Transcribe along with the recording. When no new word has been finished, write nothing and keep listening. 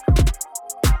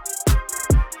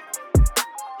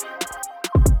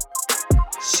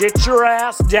Sit your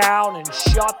ass down and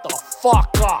shut the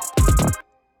fuck up.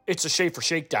 It's a Schaefer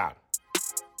Shakedown.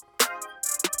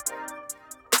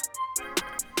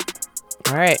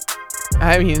 All right.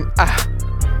 I mean,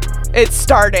 it's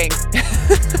starting.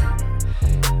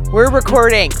 We're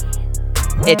recording.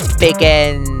 It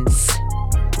begins.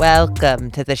 Welcome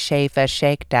to the Schaefer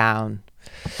Shakedown.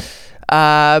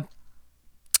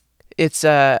 It's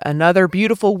another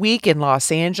beautiful week in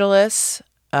Los Angeles.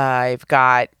 I've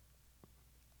got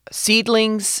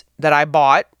seedlings that I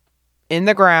bought in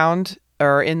the ground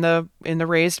or in the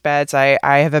raised beds. I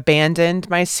have abandoned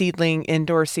my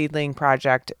indoor seedling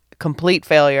project. Complete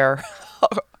failure.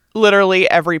 Literally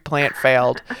every plant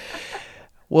failed.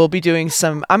 I'm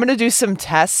going to do some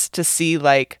tests to see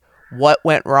like what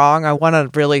went wrong. I want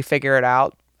to really figure it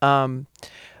out.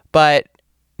 But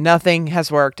nothing has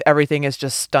worked. Everything is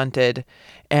just stunted.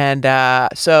 And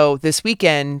so this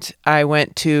weekend, I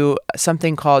went to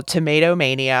something called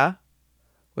Tomatomania,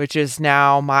 which is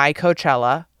now my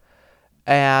Coachella.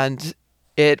 And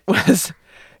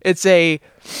it's a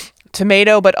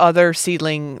tomato but other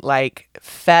seedling like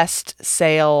fest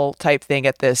sale type thing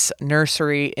at this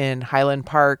nursery in Highland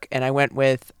Park. And I went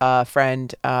with a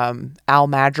friend, Al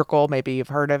Madrigal. Maybe you've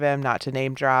heard of him, not to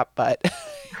name drop, but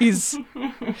he's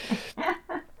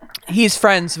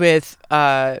friends with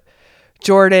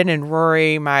Jordan and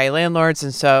Rory, my landlords.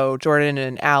 And so Jordan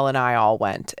and Al and I all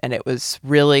went, and it was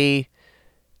really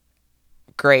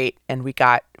great. And we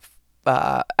got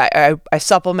I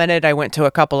supplemented. I went to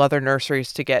a couple other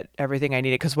nurseries to get everything I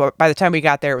needed because by the time we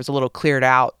got there, it was a little cleared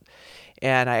out.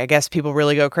 And I guess people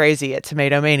really go crazy at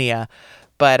Tomatomania.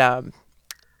 But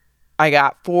I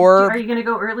got 4. Are you going to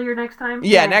go earlier next time?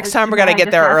 Yeah, next time we're going to get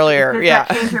there earlier. Does yeah.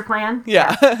 that change your plan?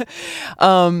 Yeah.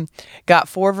 Got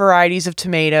 4 varieties of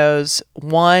tomatoes.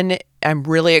 One I'm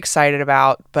really excited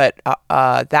about, but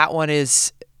that one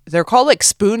they're called like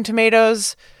spoon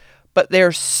tomatoes, but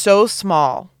they're so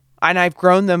small. And I've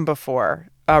grown them before.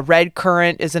 Red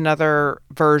currant is another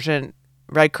version.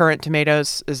 Red currant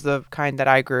tomatoes is the kind that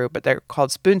I grew, but they're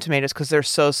called spoon tomatoes because they're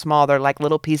so small. They're like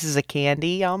little pieces of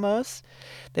candy almost.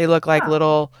 They look like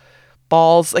little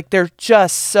balls. Like they're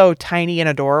just so tiny and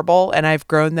adorable. And I've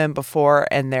grown them before,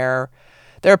 and they're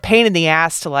a pain in the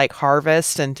ass to like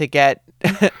harvest and to get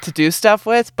to do stuff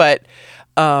with. But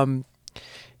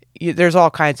there's all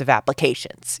kinds of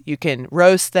applications. You can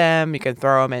roast them. You can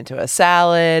throw them into a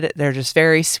salad. They're just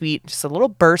very sweet, just a little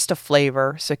burst of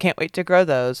flavor. So can't wait to grow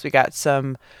those. We got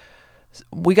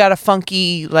a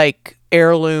funky like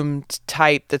heirloom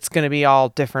type that's going to be all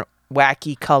different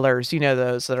wacky colors. You know,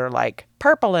 those that are like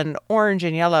purple and orange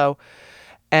and yellow.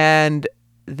 And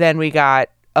then we got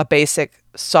a basic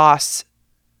sauce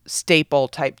staple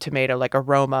type tomato, like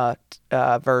aroma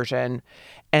version.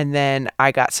 And then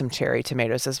I got some cherry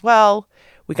tomatoes as well.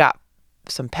 We got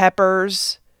some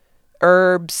peppers,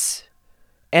 herbs.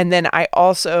 And then I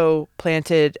also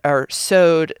planted or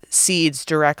sowed seeds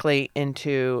directly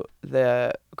into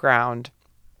the ground,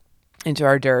 into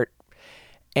our dirt,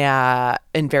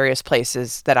 in various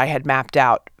places that I had mapped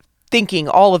out, thinking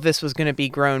all of this was going to be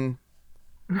grown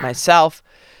myself.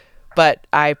 But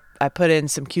I put in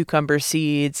some cucumber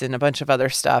seeds and a bunch of other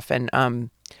stuff. And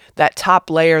that top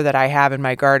layer that I have in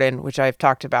my garden, which I've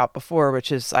talked about before,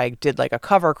 which is I did like a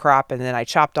cover crop, and then I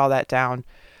chopped all that down,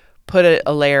 put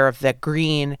a layer of the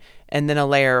green and then a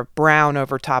layer of brown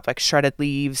over top, like shredded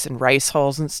leaves and rice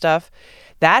hulls and stuff.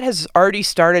 That has already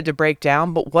started to break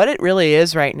down, but what it really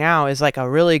is right now is like a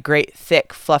really great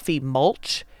thick fluffy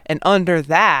mulch. And under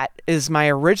that is my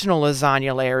original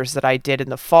lasagna layers that I did in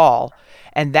the fall.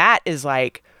 And that is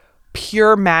like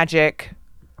pure magic,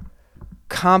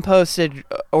 composted,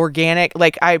 organic.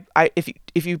 Like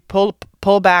if you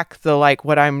pull back the like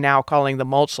what I'm now calling the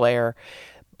mulch layer,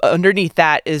 underneath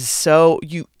that is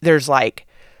there's like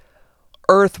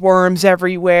earthworms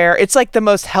everywhere. It's like the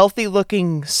most healthy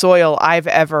looking soil I've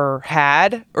ever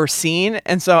had or seen.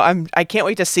 And so I can't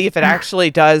wait to see if it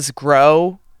actually does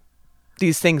grow.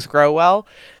 These things grow well.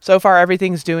 So far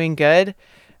everything's doing good.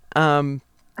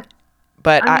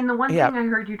 But I mean, the one thing I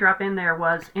heard you drop in there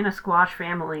was in a squash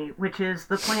family, which is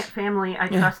the plant family I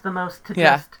trust the most to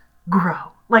just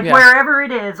grow. Like wherever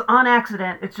it is, on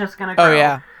accident, it's just going to grow. Oh,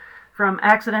 yeah. From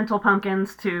accidental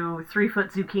pumpkins to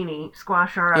 3-foot zucchini,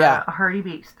 squash are a hardy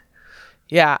beast.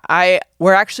 Yeah,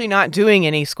 we're actually not doing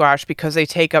any squash because they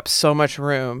take up so much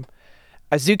room.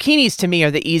 Zucchinis to me are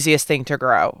the easiest thing to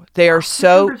grow. They are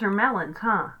Cucumbers are melons,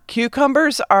 huh?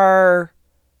 Cucumbers are...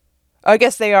 I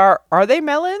guess they are. Are they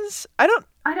melons? I don't.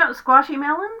 Squashy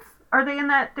melons? are they in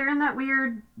that? They're in that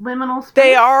weird liminal space.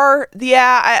 They are.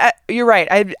 Yeah, you're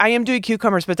right. I am doing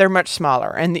cucumbers, but they're much smaller,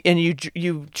 and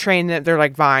you train them. They're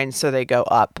like vines, so they go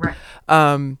up.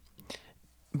 Right.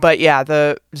 But yeah,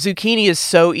 the zucchini is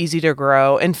so easy to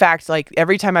grow. In fact, like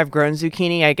every time I've grown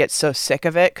zucchini, I get so sick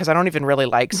of it because I don't even really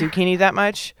like zucchini that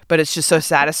much. But it's just so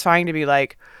satisfying to be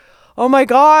like, oh my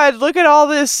God, look at all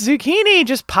this zucchini,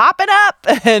 just pop it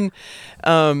up. And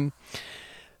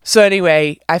so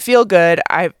anyway, I feel good.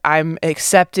 I'm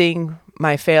accepting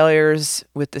my failures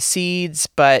with the seeds,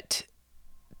 but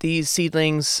these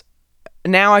seedlings,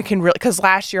 now I can really, because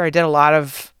last year I did a lot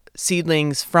of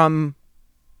seedlings from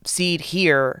seed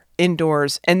here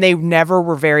indoors, and they never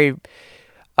were very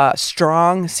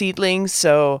strong seedlings.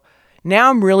 So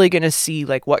now I'm really going to see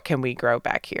like what can we grow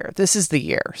back here. This is the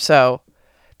year. So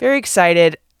very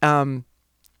excited. I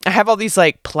have all these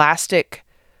like plastic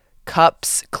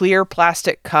cups, clear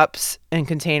plastic cups and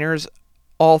containers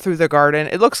all through the garden.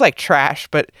 It looks like trash,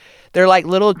 but they're like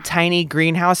little tiny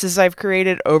greenhouses I've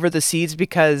created over the seeds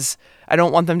because I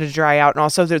don't want them to dry out. And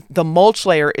also the mulch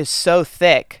layer is so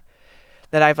thick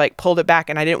that I've like pulled it back,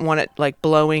 and I didn't want it like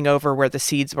blowing over where the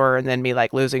seeds were and then me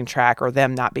like losing track or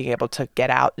them not being able to get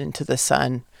out into the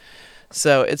sun.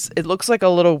 So it looks like a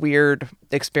little weird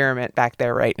experiment back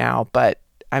there right now, but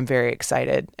I'm very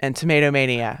excited. And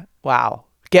Tomatomania, wow.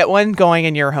 Get one going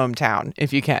in your hometown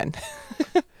if you can.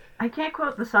 I can't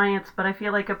quote the science, but I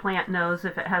feel like a plant knows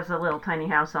if it has a little tiny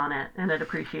house on it, and it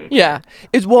appreciates it.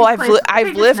 It's well,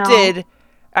 I've lifted.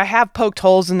 I have poked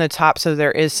holes in the top so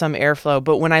there is some airflow,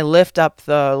 but when I lift up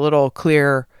the little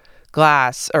clear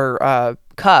glass or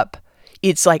cup,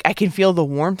 it's like I can feel the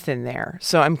warmth in there.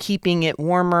 So I'm keeping it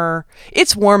warmer.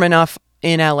 It's warm enough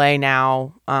in LA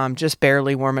now, just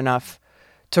barely warm enough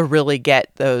to really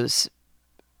get those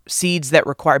seeds that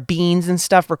require beans and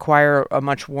stuff require a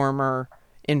much warmer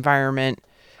environment.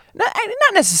 Not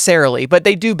necessarily, but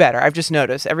they do better. I've just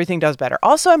noticed everything does better.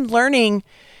 Also, I'm learning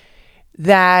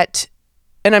that,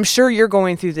 and I'm sure you're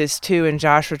going through this too in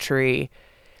Joshua Tree,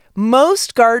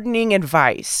 most gardening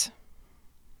advice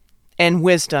and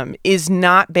wisdom is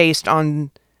not based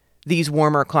on these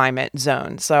warmer climate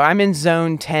zones. So I'm in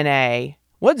zone 10A.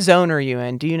 What zone are you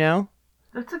in? Do you know?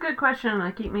 That's a good question.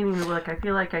 I keep meaning to look. I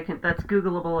feel like that's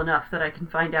Googleable enough that I can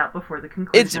find out before the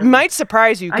conclusion. It might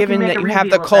surprise you given that you have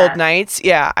the cold nights.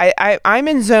 Yeah, I'm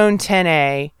in zone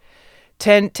 10A.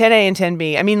 10A and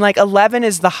 10B. I mean, like 11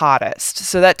 is the hottest.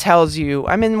 So that tells you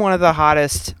I'm in one of the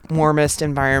hottest, warmest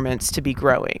environments to be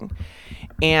growing.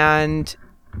 And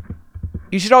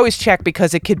you should always check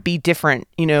because it could be different.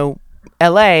 You know,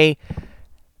 LA,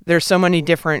 there's so many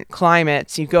different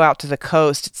climates. You go out to the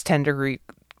coast, it's 10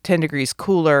 degrees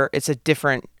cooler. It's a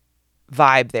different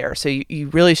vibe there. So you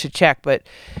really should check. But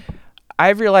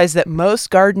I've realized that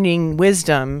most gardening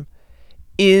wisdom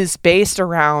is based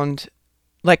around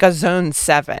like a zone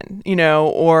 7, you know,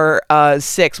 or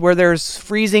 6, where there's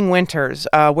freezing winters,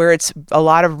 where it's a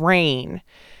lot of rain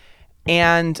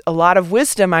and a lot of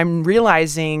wisdom. I'm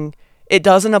realizing it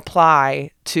doesn't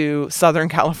apply to Southern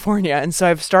California. And so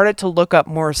I've started to look up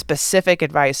more specific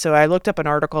advice. So I looked up an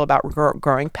article about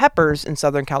growing peppers in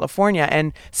Southern California.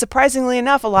 And surprisingly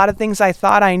enough, a lot of things I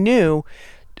thought I knew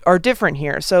are different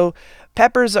here. So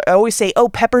peppers, I always say, oh,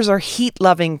 peppers are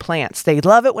heat-loving plants. They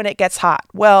love it when it gets hot.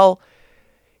 Well,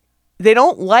 they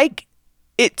don't like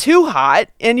it too hot,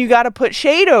 and you got to put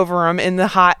shade over them in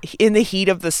the heat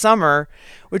of the summer,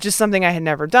 which is something I had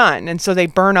never done. And so they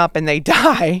burn up and they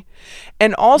die.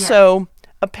 And also,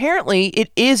 apparently,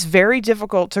 it is very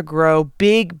difficult to grow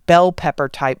big bell pepper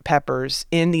type peppers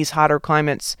in these hotter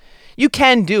climates. You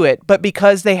can do it, but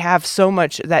because they have so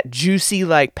much that juicy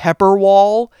like pepper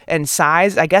wall and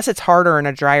size, I guess it's harder in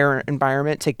a drier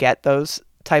environment to get those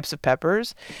types of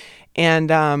peppers. And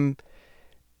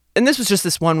this was just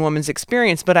this one woman's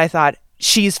experience, but I thought,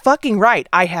 she's fucking right.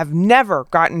 I have never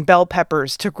gotten bell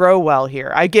peppers to grow well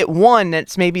here. I get one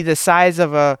that's maybe the size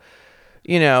of a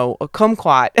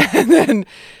kumquat,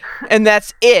 and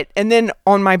that's it. And then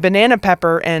on my banana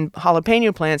pepper and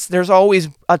jalapeno plants, there's always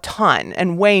a ton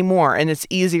and way more, and it's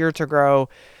easier to grow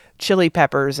chili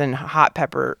peppers and hot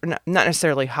pepper, not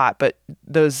necessarily hot, but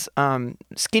those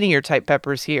skinnier type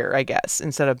peppers here, I guess,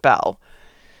 instead of bell.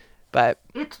 But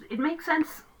it makes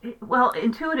sense. Well,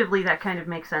 intuitively, that kind of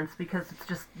makes sense because it's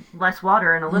just less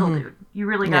water and a little dude. You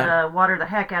really gotta water the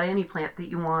heck out of any plant that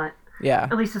you want. Yeah.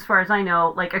 At least as far as I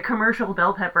know, like a commercial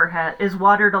bell pepper is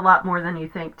watered a lot more than you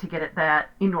think to get it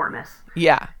that enormous.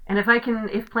 Yeah. And if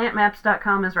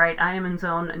plantmaps.com is right, I am in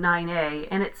zone 9A,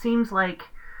 and it seems like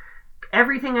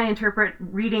everything I interpret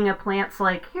reading a plant's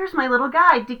like, here's my little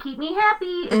guide to keep me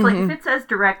happy. It's like if it says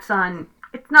direct sun,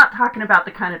 it's not talking about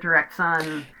the kind of direct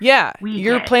sun. Yeah, we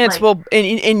your get. plants Like, will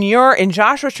in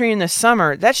Joshua's tree in the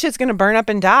summer. That shit's gonna burn up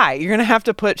and die. You're gonna have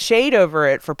to put shade over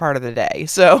it for part of the day.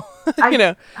 So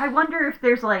I wonder if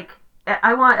there's like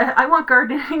I want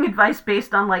gardening advice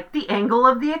based on like the angle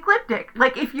of the ecliptic.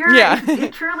 Like if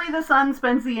if truly the sun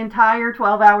spends the entire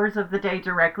 12 hours of the day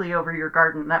directly over your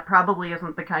garden, that probably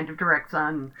isn't the kind of direct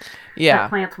sun that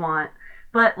plants want.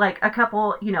 But like a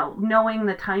couple, knowing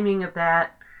the timing of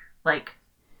that, like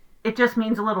it just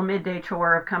means a little midday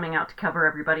chore of coming out to cover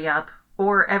everybody up,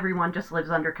 or everyone just lives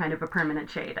under kind of a permanent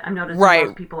shade. I'm noticing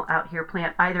most people out here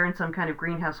plant either in some kind of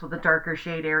greenhouse with a darker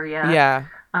shade area. Yeah.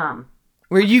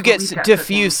 Where you get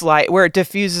diffuse light, where it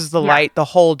diffuses the light the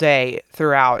whole day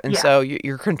throughout, and so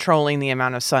you're controlling the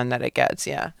amount of sun that it gets.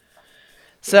 Yeah.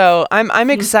 So I'm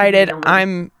excited.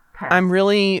 I'm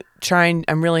really trying.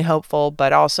 I'm really hopeful,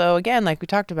 but also again, like we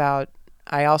talked about,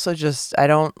 I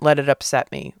don't let it upset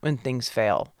me when things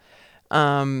fail.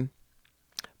 But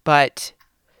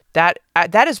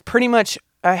that is pretty much.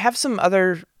 I have some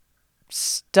other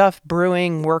stuff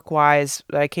brewing work-wise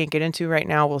that I can't get into right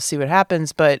now. We'll see what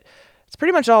happens, but it's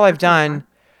pretty much all I've done.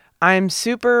 I'm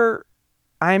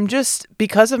just,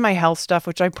 because of my health stuff,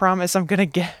 which I promise I'm going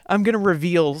to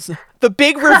reveal the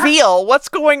big reveal, what's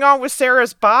going on with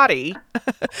Sarah's body.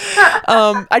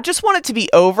 I just want it to be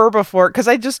over before, because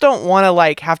I just don't want to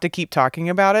like have to keep talking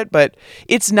about it, but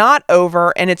it's not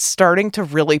over and it's starting to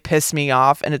really piss me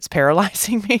off and it's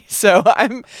paralyzing me. So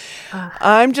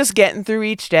I'm just getting through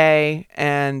each day,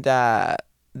 and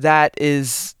that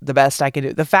is the best I can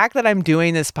do. The fact that I'm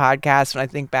doing this podcast, when I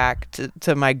think back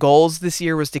to my goals this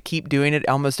year, was to keep doing it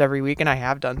almost every week, and I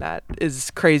have done that,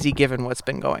 is crazy given what's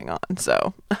been going on.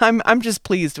 So I'm just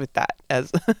pleased with that.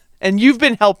 And you've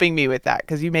been helping me with that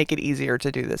because you make it easier to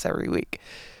do this every week.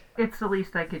 It's the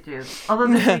least I could do. Although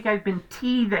this week I've been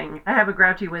teething. I have a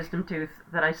grouchy wisdom tooth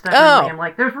that I stuck in me. I'm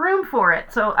like, there's room for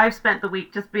it. So I've spent the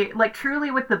week just being like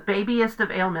truly with the babiest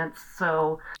of ailments.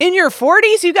 So in your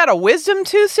 40s, you got a wisdom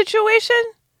tooth situation?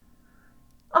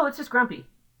 Oh, it's just grumpy.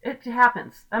 It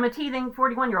happens. I'm a teething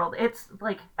 41-year-old. It's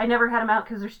like I never had them out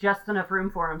because there's just enough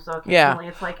room for them. So occasionally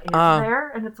it's like, it's there,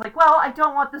 and it's like, well, I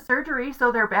don't want the surgery,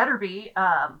 so there better be.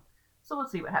 So we'll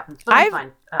see what happens. But I'm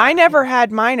fine. I never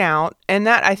had mine out, and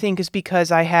that I think is because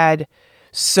I had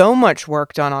so much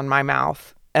work done on my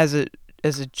mouth as a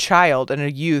child and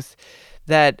a youth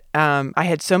that I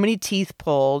had so many teeth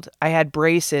pulled. I had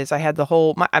braces. I had the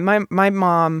whole. My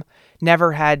mom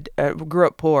never had grew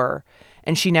up poor,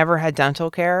 and she never had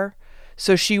dental care,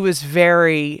 so she was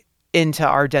very into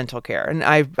our dental care, and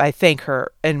I thank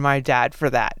her and my dad for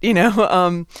that.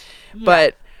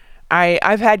 But.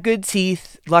 I've had good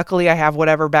teeth. Luckily, I have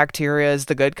whatever bacteria is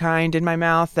the good kind in my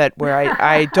mouth where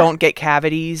I don't get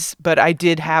cavities. But I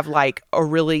did have like a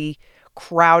really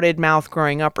crowded mouth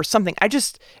growing up or something.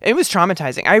 It was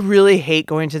traumatizing. I really hate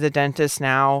going to the dentist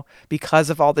now because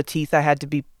of all the teeth I had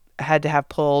to have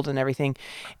pulled and everything.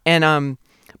 And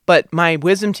but my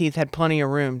wisdom teeth had plenty of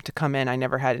room to come in. I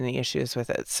never had any issues with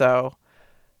it. So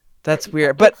that's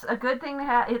weird. But it's a good thing to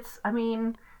have.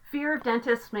 Fear of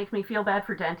dentists makes me feel bad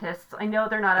for dentists. I know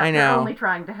they're not out there only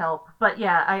trying to help. But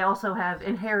yeah, I also have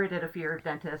inherited a fear of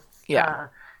dentists. Yeah.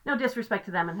 No disrespect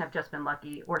to them, and have just been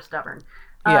lucky or stubborn.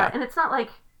 Yeah. And it's not like,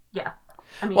 I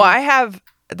mean. Well, I have,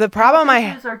 the problem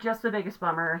issues are just the biggest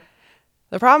bummer.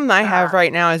 The problem I have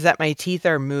right now is that my teeth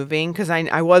are moving, because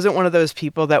I wasn't one of those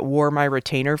people that wore my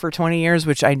retainer for 20 years,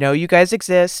 which I know you guys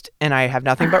exist, and I have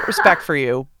nothing but respect for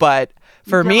you. But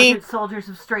for me, soldiers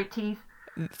of straight teeth.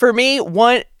 For me,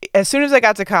 as soon as I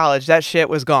got to college, that shit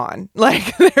was gone.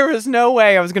 Like, there was no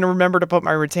way I was going to remember to put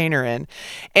my retainer in.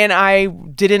 And I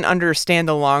didn't understand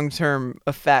the long-term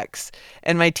effects.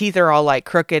 And my teeth are all like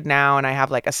crooked now, and I have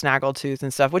like a snaggle tooth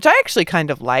and stuff, which I actually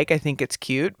kind of like. I think it's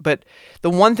cute. But the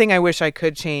one thing I wish I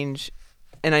could change,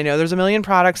 and I know there's a million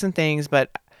products and things, but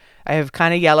I have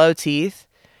kind of yellow teeth.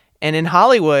 And in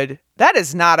Hollywood, that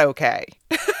is not okay.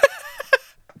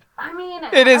 I mean,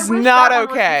 it is not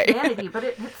okay. Vanity, but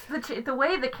it's the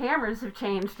way the cameras have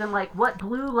changed, and like what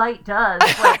blue light does.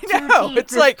 Like, I know.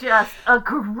 It's like just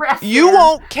aggressive. You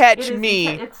won't catch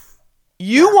me.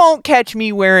 You won't catch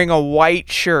me wearing a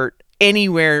white shirt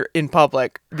anywhere in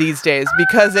public these days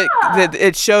because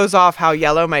it shows off how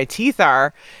yellow my teeth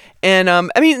are. And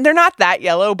I mean, they're not that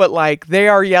yellow, but like they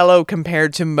are yellow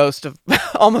compared to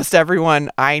almost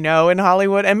everyone I know in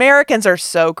Hollywood. Americans are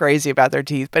so crazy about their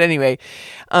teeth. But anyway,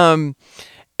 and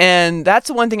that's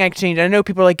the one thing I can change. I know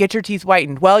people are like, get your teeth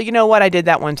whitened. Well, you know what? I did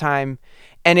that one time,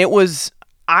 and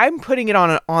I'm putting it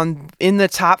on in the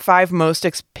top 5 most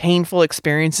painful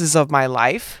experiences of my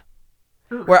life.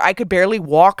 where I could barely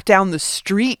walk down the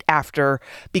street after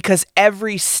because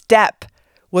every step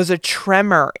was a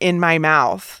tremor in my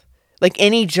mouth. Like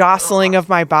any jostling of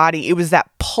my body, it was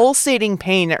that pulsating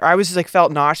pain that I was just like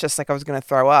felt nauseous, like I was going to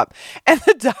throw up. And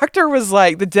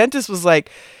the dentist was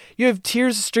like, you have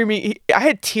tears streaming. I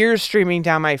had tears streaming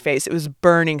down my face. It was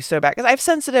burning so bad because I have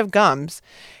sensitive gums.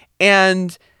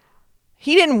 And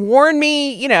he didn't warn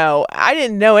me, I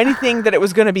didn't know anything that it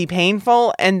was going to be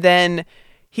painful. And then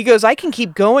he goes, I can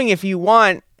keep going if you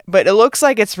want, but it looks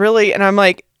like it's really, and I'm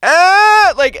like,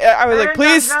 I was like,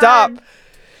 please stop.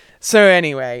 So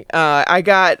anyway,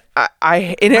 it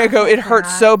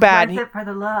hurts so bad. Worth it for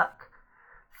the look.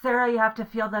 Sarah, you have to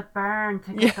feel the burn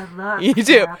to get the look. You do.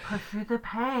 Sarah, push through the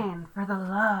pain for the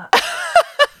look.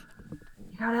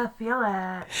 You gotta feel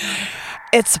it.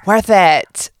 It's worth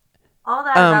it. All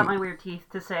that about my weird teeth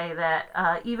to say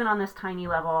that even on this tiny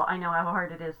level, I know how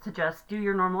hard it is to just do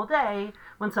your normal day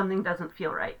when something doesn't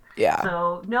feel right. Yeah.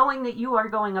 So knowing that you are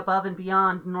going above and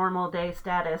beyond normal day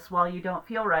status while you don't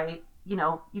feel right, you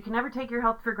can never take your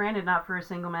health for granted, not for a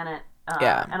single minute.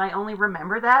 And I only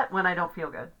remember that when I don't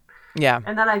feel good. Yeah.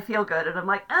 And then I feel good and I'm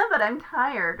like, but I'm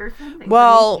tired or something.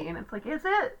 Well, and it's like, is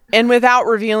it? And without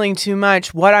revealing too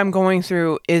much, what I'm going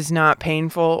through is not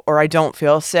painful or I don't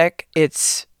feel sick.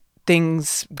 It's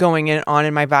things going on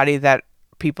in my body that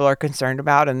people are concerned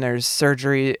about, and there's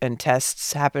surgery and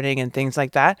tests happening and things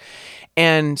like that.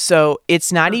 And so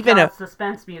it's not even Jaws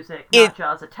suspense music, not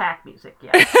Jaws attack music.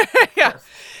 Yeah.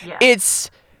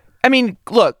 I mean,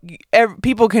 look,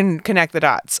 people can connect the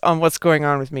dots on what's going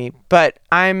on with me, but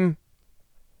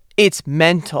it's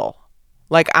mental.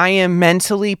 Like I am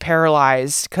mentally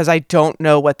paralyzed because I don't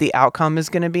know what the outcome is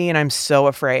going to be. And I'm so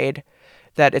afraid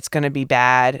that it's going to be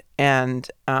bad. And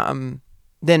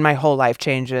then my whole life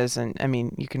changes. And I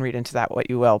mean, you can read into that what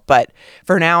you will. But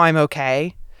for now, I'm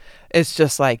okay. It's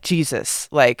just like, Jesus,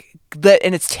 and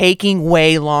it's taking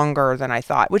way longer than I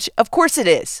thought, which of course it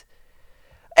is.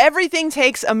 Everything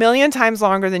takes a million times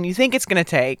longer than you think it's going to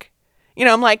take.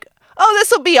 I'm like, oh,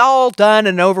 this will be all done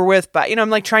and over with. But, I'm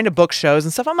like trying to book shows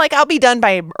and stuff. I'm like, I'll be done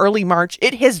by early March.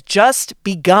 It has just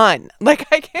begun. Like,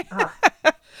 I can't.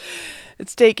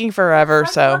 It's taking forever.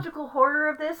 The psychological horror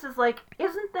of this is like,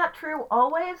 isn't that true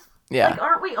always? Yeah. Like,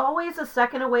 aren't we always a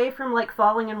second away from like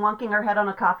falling and wonking our head on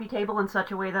a coffee table in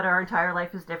such a way that our entire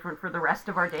life is different for the rest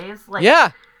of our days? Like, yeah.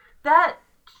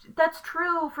 That's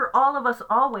true for all of us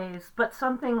always, but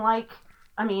something like,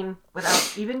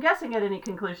 without even guessing at any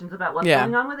conclusions about what's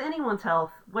going on with anyone's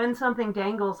health, when something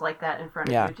dangles like that in front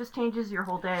of you, it just changes your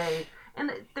whole day.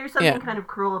 And there's something kind of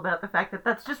cruel about the fact that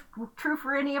that's just true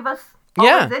for any of us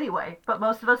always anyway, but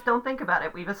most of us don't think about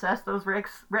it. We've assessed those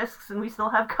risks and we still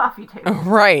have coffee tables.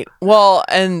 Right. Well,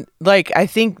 and I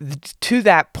think to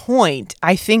that point,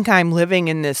 I think I'm living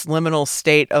in this liminal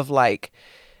state of limbo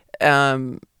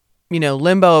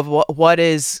of what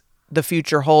is the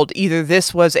future hold. Either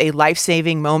this was a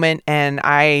life-saving moment and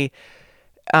I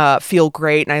feel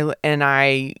great and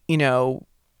I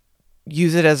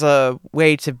use it as a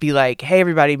way to be like, hey,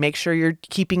 everybody, make sure you're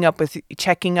checking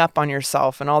up on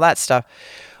yourself and all that stuff.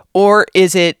 Or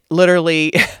is it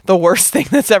literally the worst thing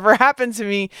that's ever happened to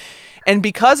me? And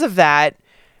because of that,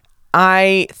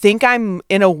 I think I'm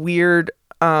in a weird,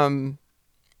 now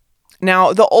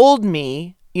the old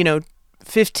me,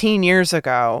 15 years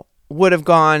ago would have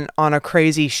gone on a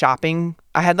crazy shopping.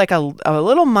 I had like a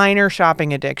little minor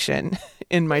shopping addiction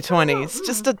in my 20s,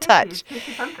 just a touch.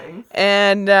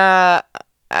 And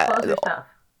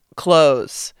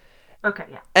clothes. Okay,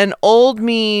 yeah. And old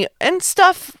me and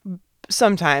stuff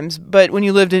sometimes, but when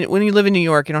you live in New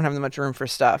York, you don't have that much room for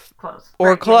stuff. Clothes.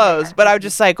 Yeah. But I would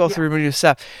just cycle through and do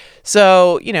stuff.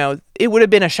 So, it would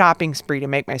have been a shopping spree to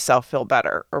make myself feel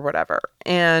better or whatever.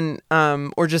 And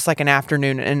or just like an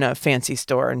afternoon in a fancy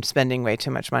store and spending way too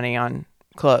much money on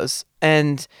clothes.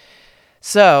 And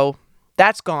so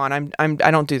that's gone.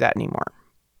 I don't do that anymore.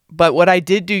 But what I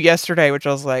did do yesterday, which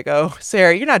I was like, oh,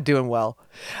 Sarah, you're not doing well.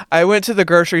 I went to the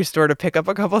grocery store to pick up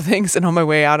a couple things, and on my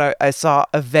way out, I saw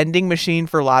a vending machine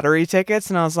for lottery tickets,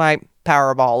 and I was like,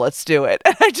 Powerball, let's do it.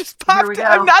 And I just popped it.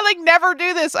 I never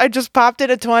do this. I just popped it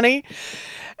at 20,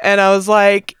 and I was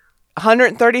like,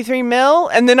 133 mil?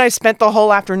 And then I spent the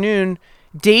whole afternoon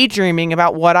daydreaming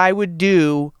about what I would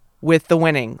do with the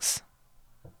winnings.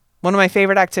 One of my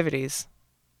favorite activities.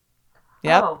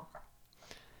 Yep.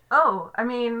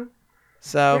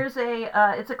 So there's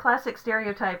it's a classic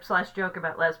stereotype / joke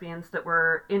about lesbians that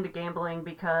we're into gambling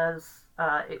because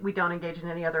we don't engage in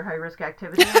any other high risk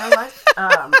activity in our lives.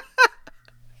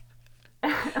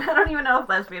 And I don't even know if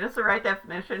lesbian is the right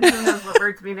definition. Who knows what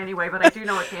words mean anyway, but I do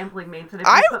know what gambling means. And if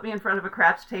you put me in front of a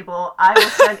craps table, I will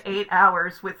spend 8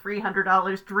 hours with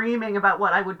 $300 dreaming about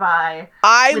what I would buy.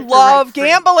 I love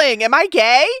gambling. Am I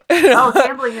gay? Oh,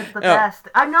 gambling is the best.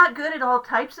 I'm not good at all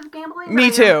types of gambling.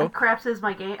 Me too. Craps is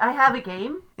my game. I have a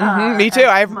game. Me too.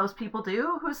 Most people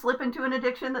do who slip into an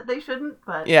addiction that they shouldn't.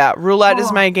 But yeah, roulette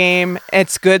is my game.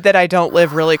 It's good that I don't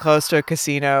live really close to a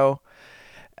casino.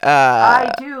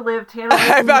 I do live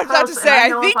tantalizingly I'm about to say, I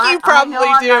think you probably do.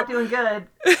 I'm not doing good.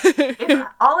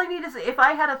 All I need is if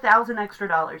I had $1,000 extra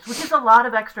dollars, which is a lot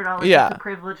of extra dollars. It's a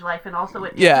privileged life, and also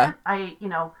it isn't. I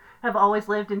have always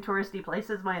lived in touristy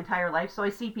places my entire life, so I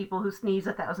see people who sneeze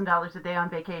 $1,000 a day on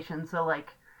vacation. So like,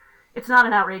 it's not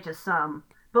an outrageous sum,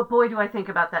 but boy, do I think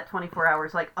about that 24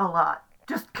 hours like a lot.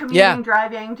 Just commuting,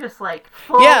 driving, just like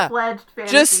full-fledged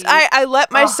fantasy. Just I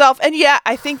let myself, and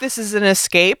I think this is an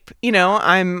escape.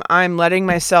 I'm letting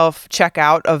myself check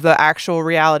out of the actual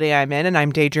reality I'm in, and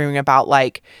I'm daydreaming about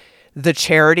like the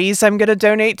charities I'm going to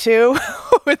donate to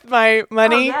with my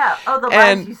money. The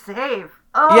lives you save.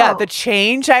 The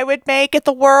change I would make at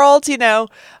the world.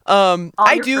 I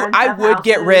would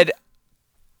get rid.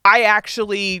 I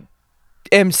actually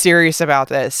am serious about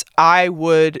this. I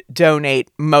would donate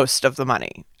most of the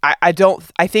money. I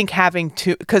think having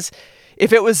to, because I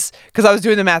was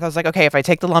doing the math, I was like, okay, if I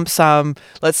take the lump sum,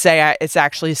 let's say it's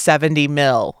actually 70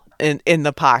 mil in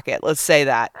the pocket. Let's say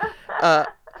that,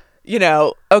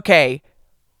 okay,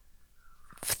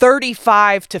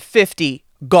 35 to 50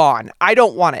 gone. I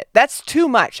don't want it. That's too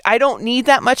much. I don't need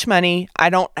that much money. I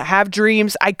don't have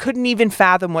dreams. I couldn't even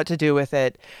fathom what to do with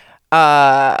it.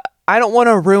 I don't want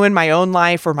to ruin my own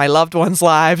life or my loved ones'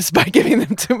 lives by giving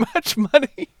them too much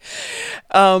money.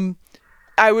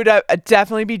 I would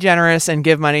definitely be generous and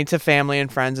give money to family and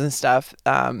friends and stuff.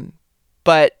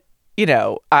 But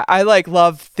I like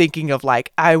love thinking of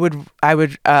like, I would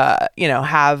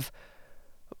have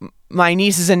my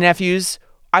nieces and nephews.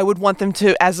 I would want them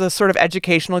to, as a sort of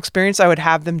educational experience, I would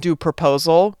have them do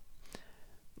proposal.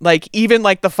 Like, even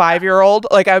like the 5-year-old,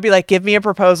 like I would be like, give me a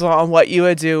proposal on what you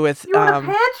would do with, you want a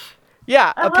pitch?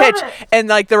 Yeah, a pitch. And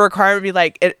like the requirement would be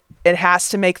like, it has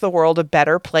to make the world a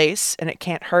better place and it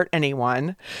can't hurt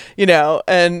anyone,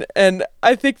 and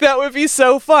I think that would be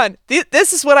so fun.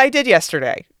 This is what I did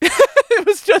yesterday. It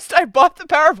was just, I bought the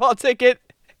Powerball ticket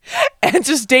and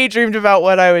just daydreamed about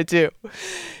what I would do.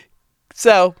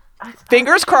 So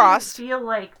fingers crossed. I feel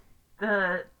like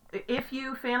if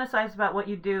you fantasize about what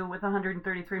you do with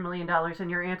 $133 million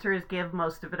and your answer is give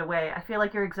most of it away, I feel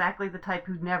like you're exactly the type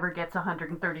who never gets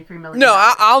 $133 million. No,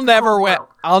 I'll never win.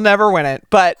 I'll never win it.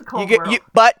 But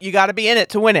you got to be in it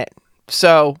to win it.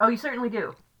 So. Oh, you certainly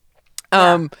do.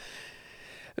 No,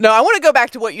 I want to go back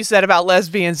to what you said about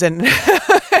lesbians and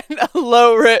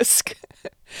low risk.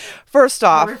 First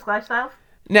off, low risk lifestyles.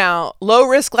 Now, low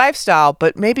risk lifestyle,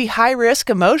 but maybe high risk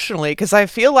emotionally, because I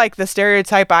feel like the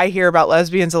stereotype I hear about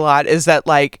lesbians a lot is that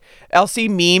like I'll see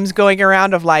memes going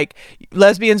around of like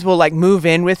lesbians will like move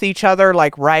in with each other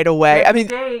like right away. I mean,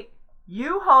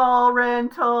 U-Haul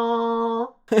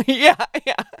rental. yeah.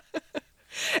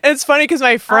 And it's funny because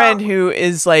my friend who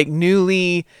is like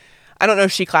newly, I don't know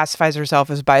if she classifies herself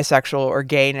as bisexual or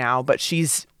gay now, but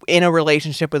she's in a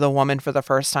relationship with a woman for the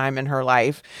first time in her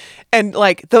life, and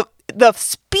like the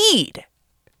speed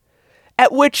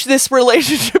at which this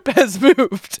relationship has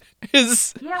moved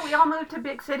is... Yeah, we all moved to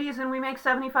big cities and we make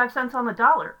 75 cents on the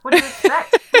dollar. What do you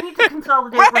expect? We need to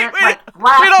consolidate rent like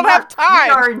last we don't month. Have time.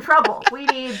 We are in trouble.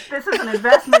 This is an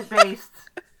investment based.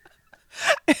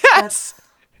 Yes.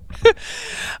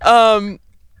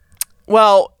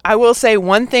 Well, I will say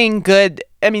one thing good.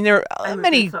 I mean, there are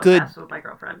many good... with my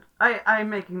girlfriend. I'm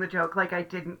making the joke like I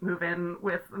didn't move in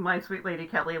with my sweet lady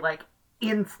Kelly like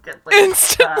instantly.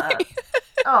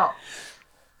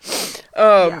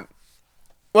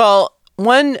 Well,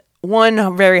 one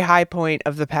very high point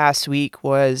of the past week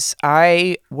was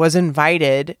I was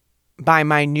invited by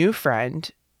my new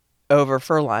friend over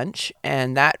for lunch,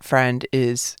 and that friend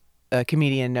is a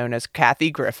comedian known as Kathy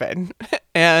Griffin,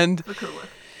 and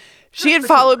she had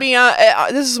followed me on.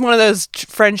 This is one of those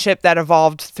friendship that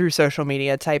evolved through social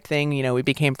media type thing. We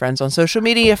became friends on social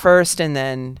media first, and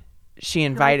then she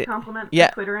invited. Can I compliment the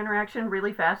Twitter interaction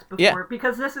really fast before,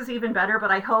 because this is even better.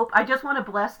 But I just want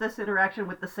to bless this interaction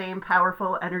with the same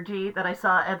powerful energy that I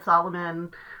saw Ed Solomon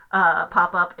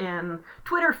pop up in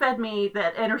Twitter. Fed me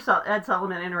that Ed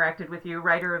Solomon interacted with you,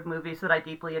 writer of movies that I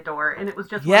deeply adore, and it was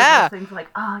just one of those things like,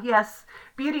 oh yes,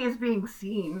 beauty is being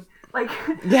seen. Like,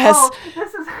 yes,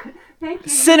 this is thank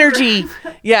you. Synergy.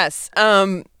 Yes.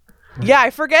 Yeah, I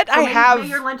forget. May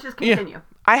your lunches continue.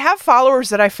 I have followers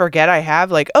that I forget I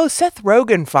have. Like, oh, Seth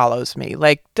Rogen follows me.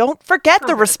 Like, don't forget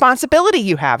the responsibility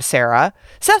you have, Sarah.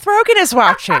 Seth Rogen is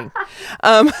watching.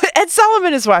 Ed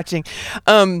Solomon is watching.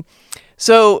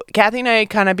 So Kathy and I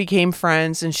kind of became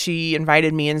friends, and she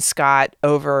invited me and Scott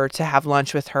over to have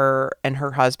lunch with her and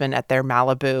her husband at their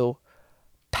Malibu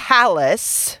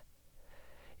palace.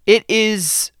 It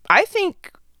is, I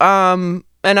think, and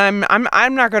I'm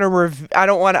not going to I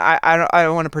don't want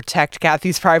to protect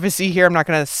Kathy's privacy here. I'm not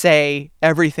going to say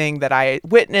everything that I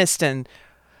witnessed and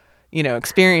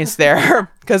experienced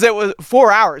there because it was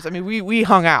 4 hours. I mean, we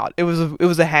hung out. It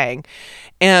was a hang,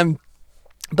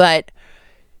 but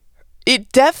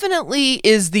it definitely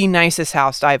is the nicest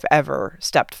house I've ever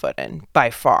stepped foot in by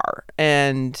far,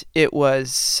 and it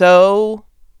was so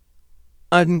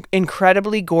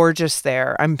incredibly gorgeous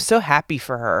there. I'm so happy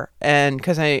for her, and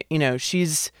because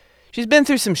she's been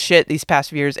through some shit these past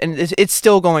few years, and it's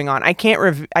still going on. I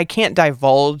can't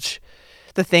divulge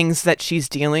the things that she's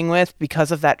dealing with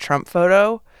because of that Trump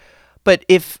photo, but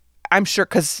I'm sure,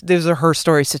 because those are her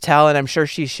stories to tell, and I'm sure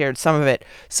she shared some of it.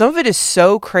 Some of it is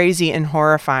so crazy and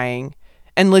horrifying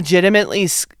and legitimately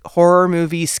horror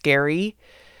movie scary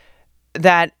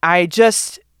that I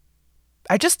just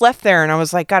left there and I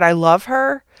was like, God, I love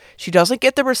her. She doesn't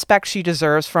get the respect she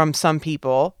deserves from some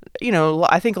people.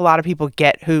 I think a lot of people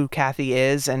get who Kathy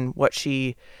is and what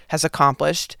she has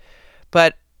accomplished.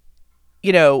 But,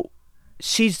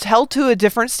 she's held to a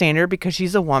different standard because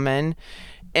she's a woman.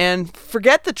 And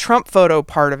forget the Trump photo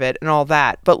part of it and all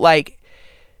that. But,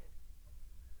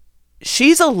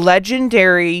 she's a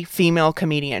legendary female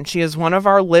comedian. She is one of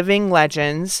our living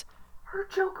legends. Her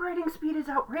joke writing speed is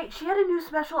outrageous. She had a new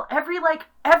special every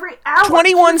hour.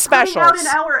 21 specials. Out an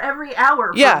hour every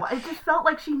hour. Yeah. It just felt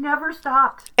like she never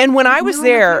stopped. And when I was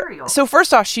there, material. So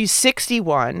first off, she's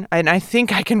 61, and I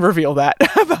think I can reveal that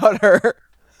about her.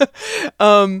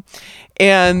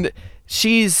 And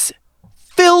she's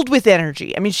filled with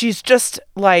energy. I mean, she's just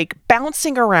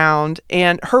bouncing around,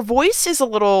 and her voice is a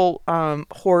little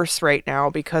hoarse right now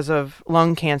because of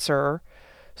lung cancer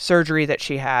surgery that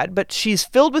she had, but she's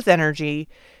filled with energy.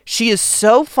 She is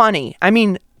so funny. I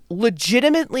mean,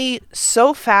 legitimately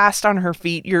so fast on her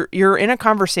feet. You're in a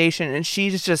conversation and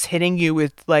she's just hitting you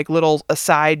with little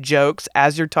aside jokes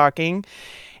as you're talking.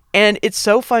 And it's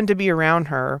so fun to be around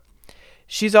her.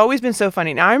 She's always been so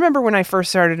funny. Now, I remember when I first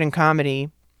started in comedy,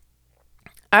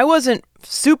 I wasn't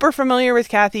super familiar with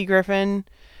Kathy Griffin,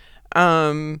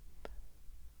 but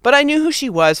I knew who she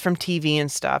was from TV and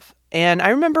stuff. And I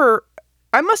remember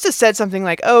I must have said something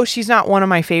like, oh, she's not one of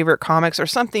my favorite comics or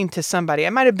something to somebody. I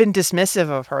might have been dismissive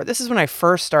of her. This is when I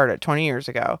first started 20 years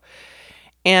ago.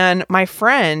 And my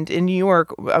friend in New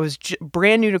York, I was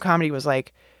brand new to comedy, was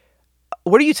like,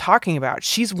 what are you talking about?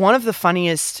 She's one of the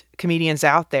funniest comedians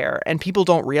out there and people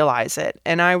don't realize it.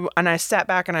 And I sat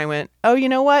back and I went, oh, you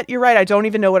know what? You're right. I don't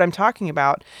even know what I'm talking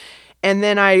about. And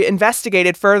then I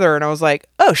investigated further and I was like,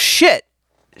 oh shit,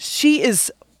 she's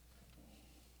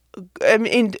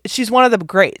one of the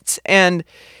greats, and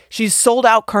she's sold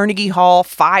out Carnegie Hall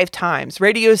 5 times,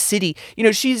 Radio City.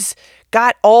 She's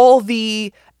got all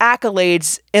the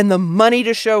accolades and the money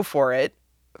to show for it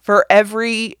for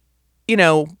every,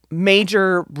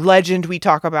 major legend we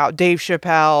talk about, Dave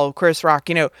Chappelle, Chris Rock.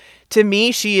 To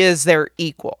me, she is their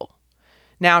equal.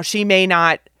 Now, she may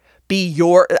not be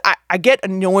I get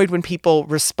annoyed when people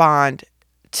respond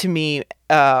to me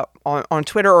on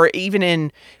Twitter or even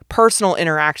in personal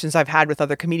interactions I've had with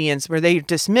other comedians where they're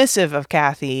dismissive of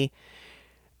Kathy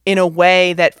in a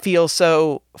way that feels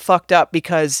so fucked up,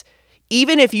 because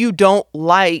even if you don't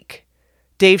like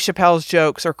Dave Chappelle's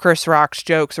jokes or Chris Rock's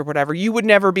jokes or whatever, you would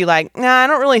never be like, nah, I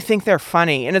don't really think they're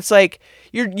funny. And it's like,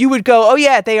 you would go, oh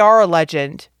yeah, they are a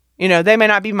legend. They may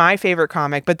not be my favorite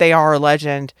comic, but they are a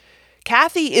legend.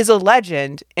 Kathy is a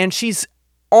legend, and she's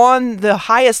on the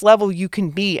highest level you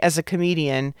can be as a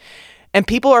comedian, and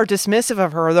people are dismissive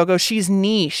of her. They'll go, she's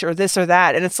niche or this or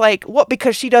that. And it's like, what?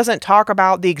 Because she doesn't talk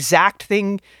about the exact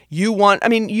thing you want. I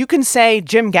mean, you can say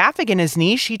Jim Gaffigan is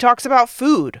niche. He talks about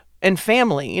food and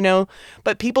family,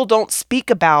 but people don't speak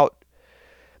about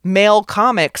male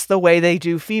comics the way they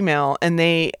do female.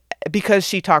 And because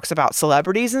she talks about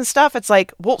celebrities and stuff, it's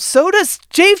like, well, so does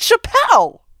Dave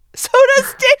Chappelle. So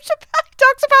does Dave Chappelle. He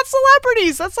talks about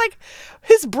celebrities. That's like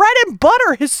his bread and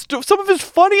butter. Some of his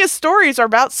funniest stories are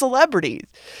about celebrities.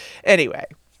 Anyway.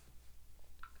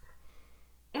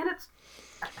 And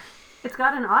it's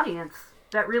got an audience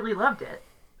that really loved it.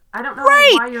 I don't know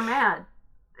why you're mad.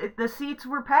 The seats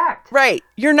were packed. Right.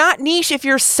 You're not niche if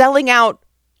you're selling out,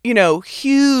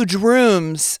 huge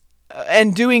rooms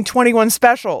and doing 21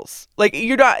 specials. Like,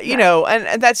 you're not,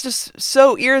 and that's just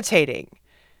so irritating.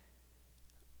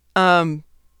 It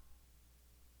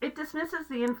dismisses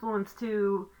the influence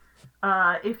too.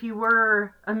 If you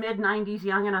were a mid-90s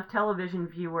young enough television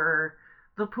viewer,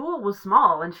 the pool was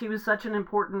small and she was such an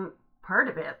important part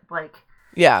of it. Like,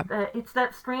 Yeah. It's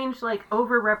that strange, like,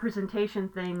 over-representation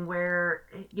thing where,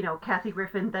 you know, Kathy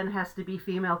Griffin then has to be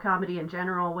female comedy in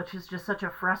general, which is just such a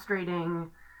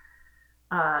frustrating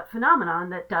phenomenon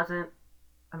that doesn't,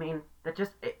 I mean, that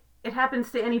just, it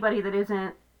happens to anybody that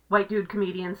isn't white dude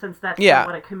comedian, since that's not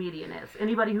what a comedian is.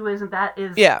 Anybody who isn't that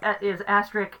is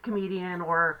asterisk comedian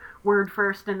or word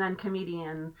first and then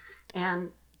comedian. And,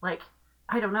 like,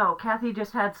 I don't know, Kathy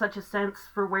just had such a sense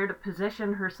for where to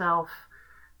position herself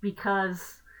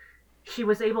because she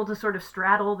was able to sort of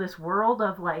straddle this world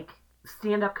of, like,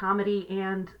 stand-up comedy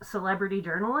and celebrity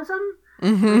journalism,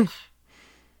 which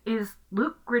is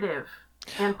lucrative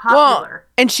and popular. Well,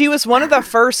 and she was one of the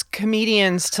first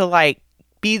comedians to, like,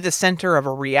 be the center of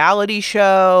a reality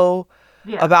show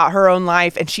about her own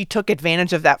life, and she took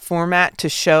advantage of that format to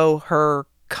show her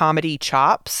comedy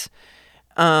chops,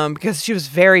 because she was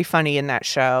very funny in that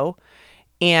show.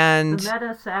 And the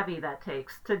meta savvy that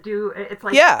takes to do, it's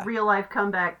like real life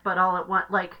comeback, but all at once,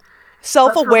 like,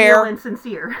 self-aware and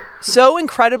sincere. So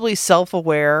incredibly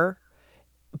self-aware,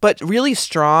 but really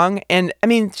strong. And I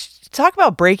mean, talk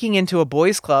about breaking into a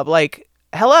boys club. Like,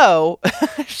 hello,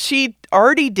 she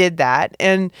already did that,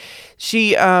 and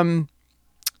she over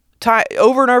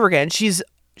and over again. She's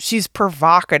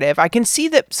provocative. I can see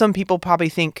that some people probably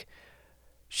think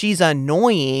she's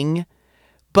annoying,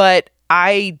 but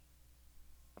I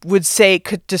would say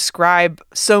could describe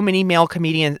so many male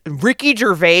comedians. Ricky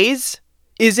Gervais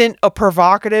isn't a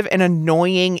provocative and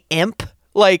annoying imp,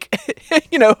 like,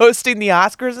 you know, hosting the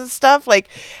Oscars and stuff. Like,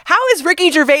 how is Ricky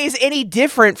Gervais any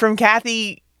different from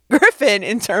Kathy Griffin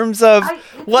in terms of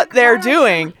what they're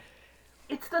doing?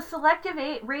 It's the selective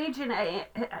rage and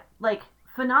like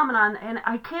phenomenon, and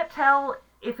I can't tell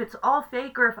if it's all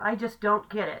fake or if I just don't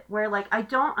get it. Where, like, I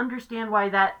don't understand why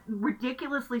that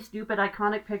ridiculously stupid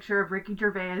iconic picture of Ricky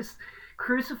Gervais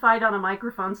crucified on a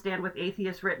microphone stand with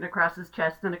atheist written across his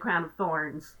chest and a crown of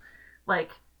thorns, like,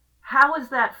 how is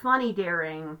that funny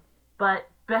daring, but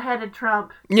beheaded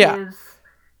Trump is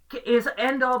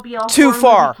end all be all too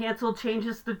far canceled,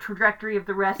 changes the trajectory of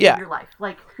the rest of your life.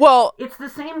 Like, well, it's the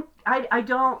same.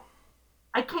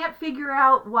 I can't figure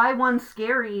out why one's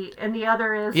scary and the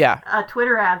other is a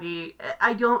Twitter avvy.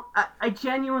 I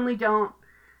genuinely don't.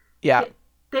 Yeah.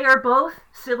 They are both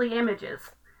silly images.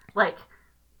 Like,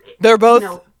 they're both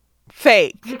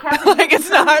fake. Like, it's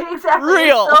not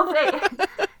real. It's so fake.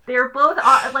 They're both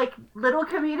like little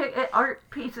comedic art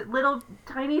pieces, little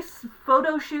tiny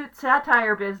photo shoot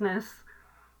satire business.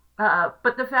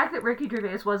 But the fact that Ricky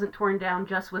Gervais wasn't torn down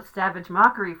just with savage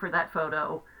mockery for that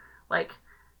photo, like,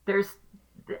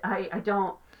 I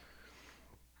don't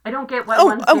get why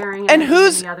one's daring and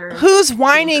the other is who's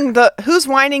whining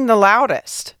the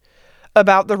loudest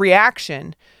about the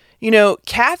reaction. You know,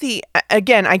 Kathy,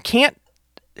 again, I can't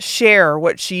share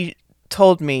what she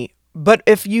told me, but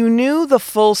if you knew the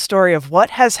full story of what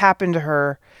has happened to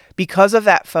her because of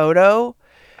that photo,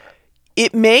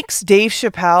 it makes Dave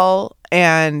Chappelle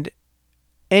and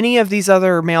any of these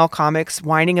other male comics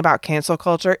whining about cancel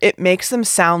culture, it makes them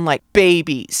sound like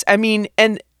babies. I mean,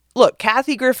 and look,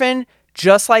 Kathy Griffin,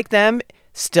 just like them,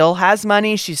 still has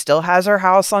money. She still has her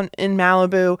house in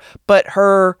Malibu, but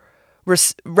her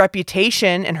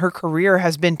reputation and her career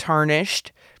has been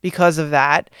tarnished because of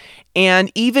that.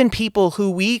 And even people who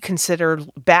we consider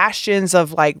bastions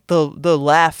of, like, the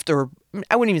left, or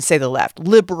I wouldn't even say the left,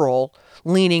 liberal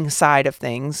leaning side of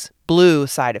things, blue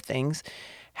side of things,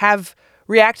 have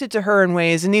reacted to her in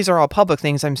ways, and these are all public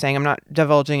things I'm saying, I'm not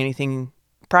divulging anything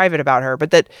private about her, but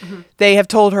that they have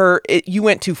told her, you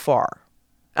went too far.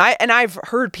 I've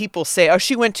heard people say, oh,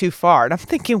 she went too far. And I'm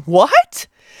thinking, what?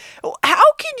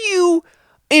 How can you,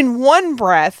 in one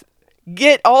breath,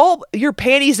 get all your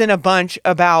panties in a bunch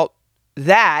about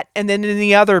that, and then in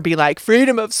the other be like,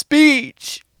 freedom of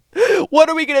speech? What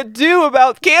are we going to do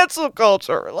about cancel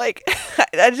culture? Like,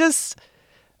 I just,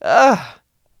 that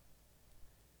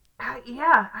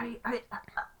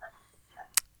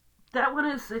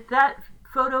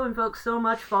photo invokes so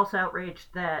much false outrage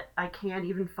that I can't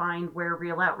even find where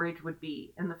real outrage would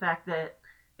be. And the fact that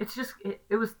it's just,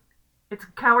 it's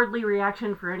a cowardly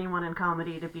reaction for anyone in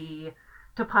comedy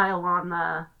to pile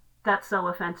on that's so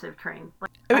offensive train.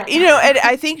 Like, you know, and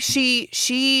I think she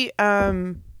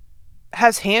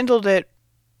has handled it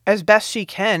as best she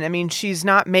can. I mean, she's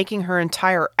not making her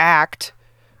entire act,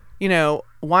 you know,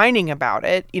 whining about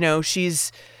it. You know,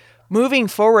 she's moving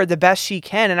forward the best she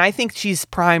can, and I think she's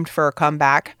primed for a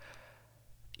comeback.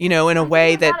 in a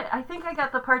way that... I think I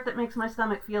got the part that makes my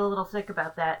stomach feel a little sick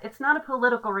about that. It's not a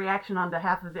political reaction on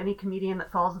behalf of any comedian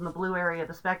that falls in the blue area of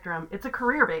the spectrum. It's a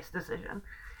career-based decision.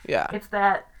 Yeah. It's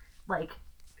that, like,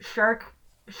 shark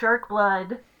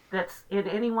blood that's in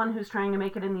anyone who's trying to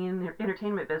make it in the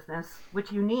entertainment business,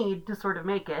 which you need to sort of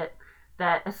make it,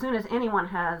 that as soon as anyone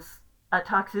has a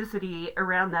toxicity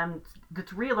around them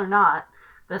that's real or not,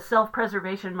 the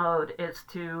self-preservation mode is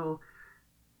to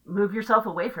move yourself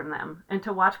away from them and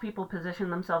to watch people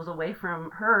position themselves away from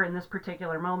her in this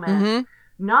particular moment,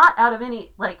 not out of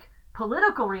any, like,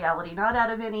 political reality, not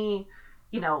out of any,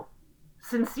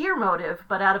 sincere motive,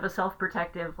 but out of a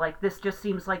self-protective, like, this just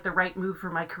seems like the right move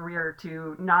for my career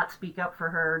to not speak up for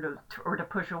her or to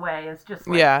push away. It's just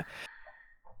like,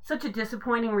 such a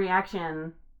disappointing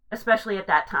reaction, especially at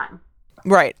that time.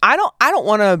 Right. I don't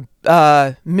want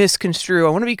to misconstrue.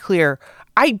 I want to be clear.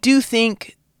 I do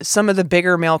think some of the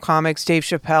bigger male comics, Dave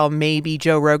Chappelle, maybe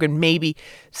Joe Rogan, maybe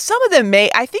some of them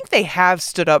I think they have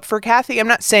stood up for Kathy. I'm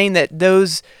not saying that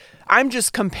I'm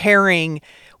just comparing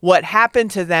what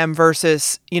happened to them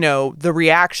versus, the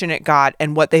reaction it got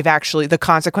and what the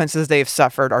consequences they've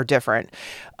suffered are different.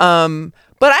 But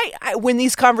I when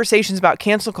these conversations about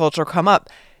cancel culture come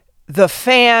up, the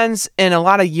fans and a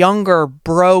lot of younger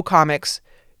bro comics,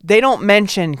 they don't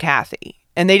mention Kathy.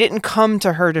 And they didn't come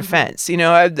to her defense.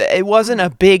 It wasn't a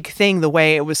big thing the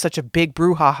way it was such a big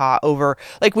brouhaha over,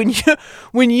 like,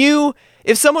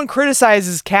 if someone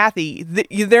criticizes Kathy,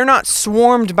 they're not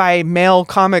swarmed by male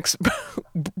comics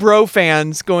bro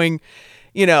fans going,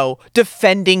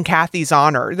 defending Kathy's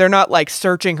honor. They're not like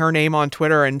searching her name on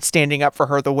Twitter and standing up for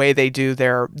her the way they do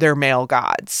their male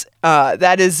gods.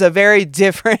 That is a very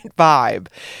different vibe.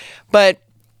 But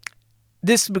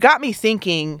this got me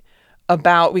thinking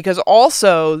about, because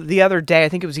also the other day, I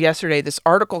think it was yesterday, this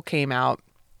article came out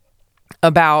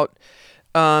about,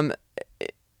 let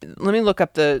me look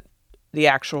up the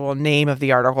actual name of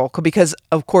the article, because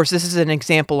of course this is an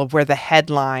example of where the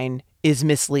headline is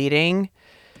misleading,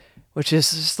 which is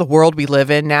just the world we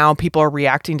live in now. People are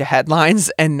reacting to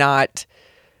headlines and not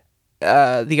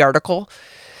the article.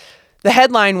 The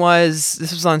headline was,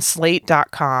 this was on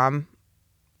slate.com.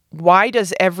 Why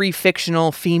does every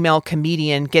fictional female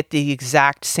comedian get the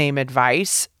exact same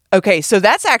advice? Okay, so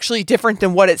that's actually different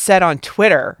than what it said on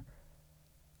Twitter.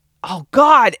 Oh,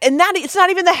 God. And it's not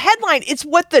even the headline. It's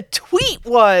what the tweet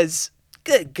was.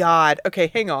 Good God. Okay,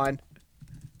 hang on.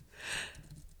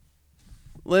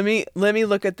 Let me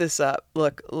look at this up.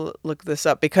 Look this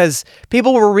up, because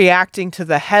people were reacting to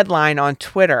the headline on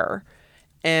Twitter.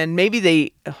 And maybe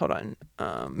they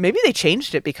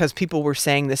changed it because people were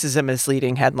saying this is a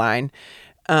misleading headline.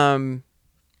 Of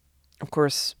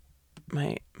course,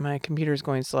 my computer's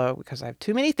going slow because I have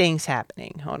too many things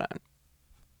happening. Hold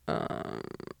on.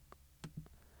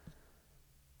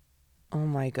 Oh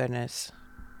my goodness.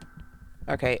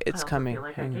 Okay, it's coming. I feel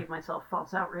like I gave myself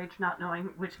false outrage not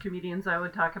knowing which comedians I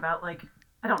would talk about. Like,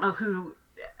 I don't know who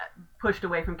pushed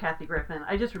away from Kathy Griffin.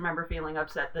 I just remember feeling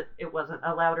upset that it wasn't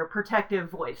a louder, protective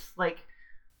voice. Like,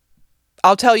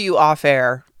 I'll tell you off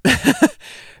air.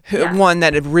 One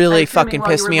that had really fucking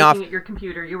pissed me off. Looking at your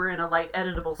computer, you were in a light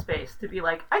editable space to be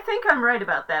like, I think I'm right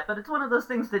about that, but it's one of those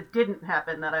things that didn't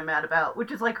happen that I'm mad about,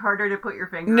 which is like harder to put your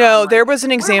finger on. No, there was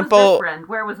an example.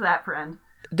 Where was that friend?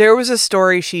 There was a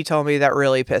story she told me that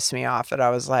really pissed me off, that I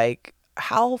was like,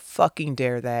 how fucking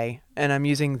dare they? And I'm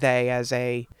using they as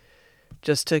a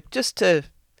just to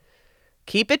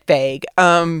keep it vague.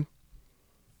 Hold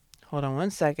on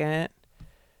one second.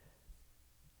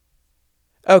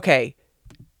 Okay.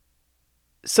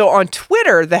 So on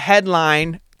Twitter, the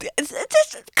headline,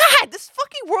 God, this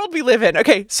fucking world we live in.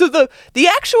 Okay, so the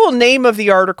actual name of the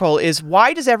article is,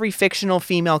 Why Does Every Fictional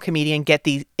Female Comedian Get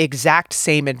the Exact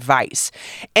Same Advice?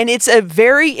 And it's a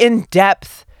very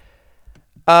in-depth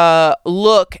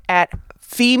look at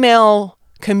female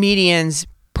comedians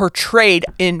portrayed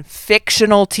in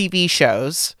fictional TV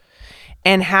shows,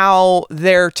 and how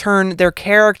their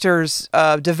characters'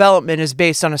 development is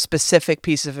based on a specific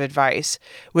piece of advice,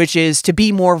 which is to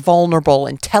be more vulnerable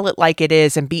and tell it like it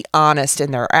is and be honest in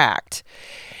their act.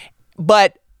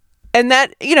 It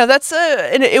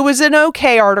was an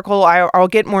okay article. I'll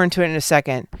get more into it in a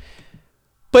second.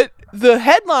 But the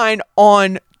headline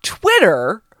on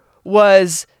Twitter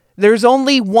was, there's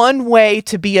only one way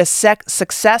to be a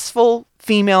successful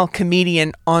female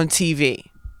comedian on TV.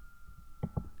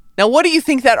 Now, what do you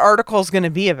think that article is going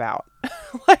to be about?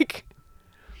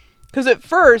 Because at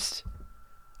first,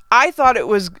 I thought it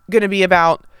was going to be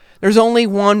about, there's only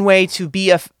one way to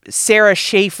be a Sarah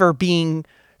Schaefer being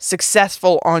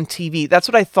successful on TV. That's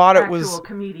what I thought it was.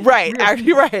 Comedian. Right,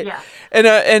 actually, right. Yeah.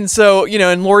 And so,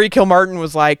 and Laurie Kilmartin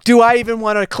was like, "Do I even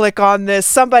want to click on this?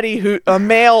 Somebody a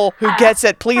male who gets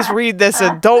it, please read this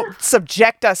and don't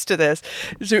subject us to this."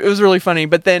 So it was really funny.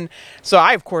 But then, so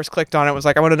I of course clicked on it. Was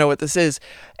like, I want to know what this is.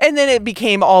 And then it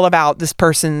became all about this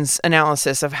person's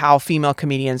analysis of how female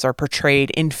comedians are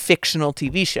portrayed in fictional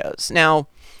TV shows. Now,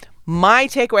 my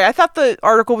takeaway, I thought the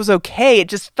article was okay. It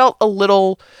just felt a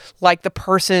little like the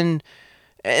person.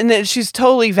 And then she's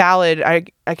totally valid. I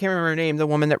can't remember her name, the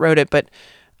woman that wrote it, but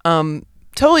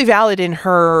totally valid in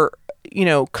her,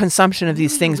 consumption of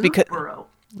these things because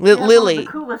Lily, the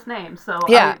coolest name. So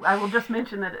yeah. I will just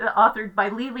mention that authored by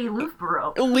Lily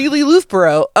Loughborough.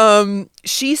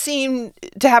 She seemed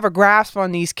to have a grasp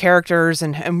on these characters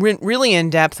and went really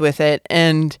in depth with it,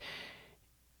 and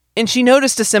she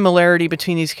noticed a similarity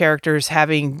between these characters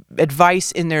having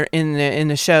advice in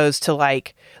the shows to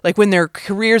like when their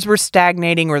careers were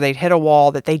stagnating or they'd hit a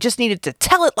wall, that they just needed to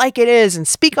tell it like it is and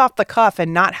speak off the cuff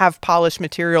and not have polished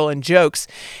material and jokes.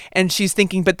 And she's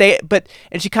thinking,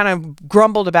 and she kind of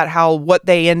grumbled about how what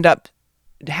they end up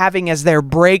having as their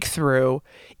breakthrough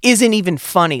isn't even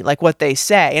funny, like what they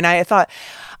say. And I thought,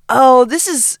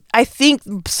 I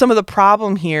think some of the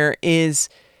problem here is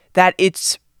that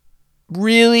it's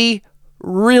really,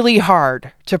 really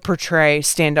hard to portray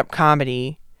stand-up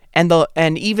comedy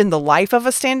and even the life of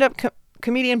a stand-up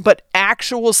comedian, but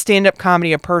actual stand-up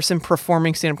comedy, a person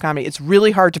performing stand-up comedy, it's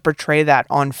really hard to portray that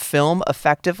on film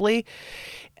effectively.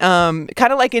 Kind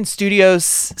of like in Studios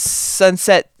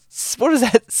Sunset. What is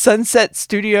that? Sunset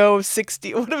Studio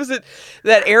 60. What was it?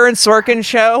 That Aaron Sorkin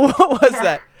show? What was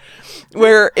that?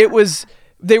 Where it was.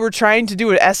 They were trying to do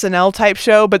an SNL type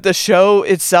show, but the show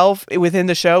itself within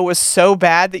the show was so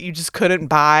bad that you just couldn't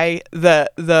buy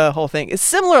the whole thing. It's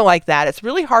similar like that. It's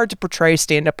really hard to portray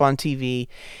stand-up on TV.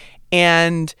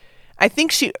 And I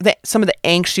think some of the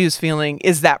angst she was feeling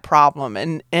is that problem.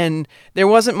 And there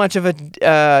wasn't much of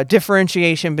a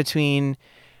differentiation between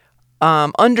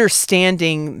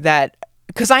understanding that,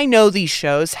 because I know these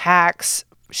shows, Hacks,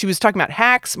 she was talking about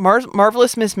Hacks,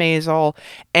 Marvelous Miss Maisel,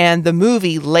 and the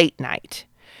movie Late Night.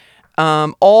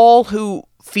 All who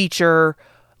feature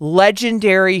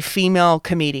legendary female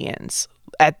comedians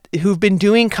who've been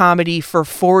doing comedy for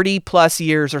 40 plus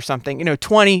years or something,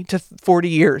 20 to 40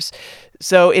 years.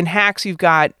 So in Hacks, you've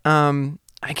got,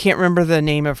 I can't remember the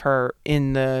name of her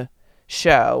in the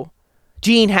show,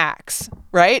 Jean Hacks,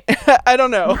 right? I don't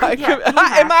know. Yeah,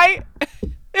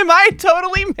 am I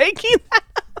totally making that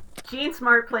up? Jean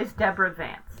Smart plays Deborah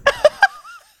Vance.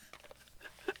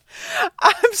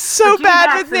 I'm so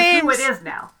bad with names. Who it is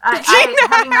now?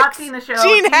 Having not seen the show,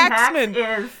 Jean Haxman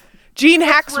is Jean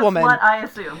Haxwoman. What I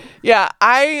assume. Yeah,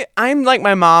 I'm like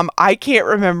my mom. I can't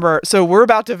remember. So we're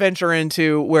about to venture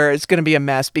into where it's going to be a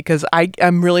mess because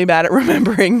I'm really bad at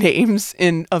remembering names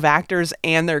of actors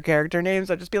and their character names.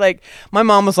 I'd just be like, my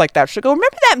mom was like that. She'll go,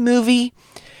 remember that movie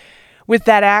with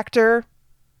that actor?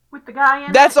 With the guy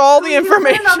in That's it? all the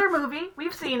information. It's another movie.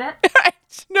 We've seen it.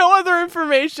 No other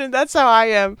information. That's how I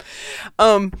am.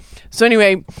 So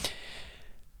anyway,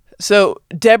 so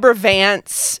Deborah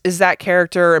Vance is that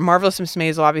character, and Marvelous Miss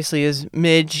Maisel obviously is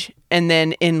Midge. And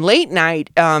then in Late Night,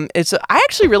 I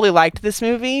actually really liked this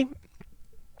movie.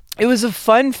 It was a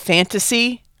fun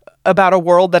fantasy about a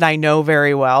world that I know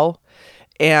very well.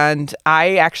 And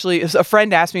a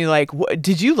friend asked me, like,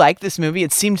 did you like this movie?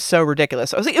 It seemed so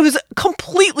ridiculous. I was like, it was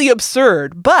completely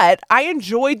absurd, but I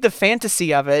enjoyed the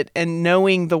fantasy of it and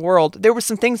knowing the world. There were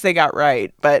some things they got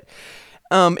right, but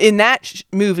in that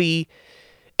movie,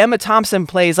 Emma Thompson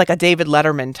plays like a David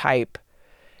Letterman type.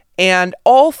 And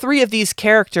all three of these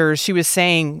characters, she was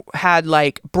saying, had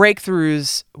like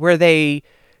breakthroughs where they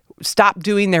stopped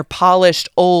doing their polished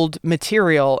old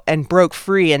material and broke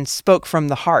free and spoke from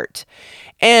the heart.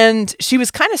 And she was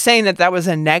kind of saying that was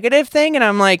a negative thing. And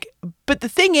I'm like, but the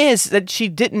thing is that she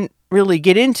didn't really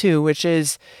get into, which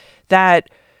is that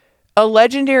a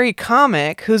legendary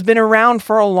comic who's been around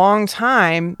for a long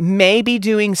time may be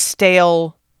doing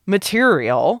stale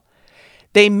material.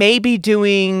 They may be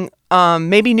doing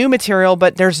maybe new material,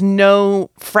 but there's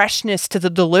no freshness to the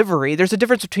delivery. There's a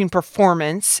difference between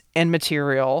performance and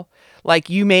material.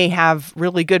 Like, you may have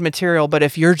really good material, but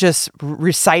if you're just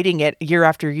reciting it year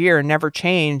after year and never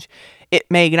change, it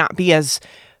may not be as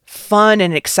fun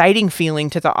and exciting feeling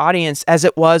to the audience as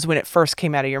it was when it first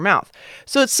came out of your mouth.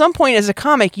 So at some point as a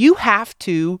comic, you have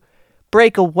to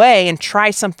break away and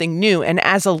try something new. And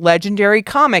as a legendary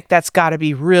comic, that's got to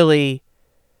be really...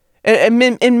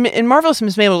 In Marvelous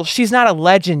Miss Maisel, she's not a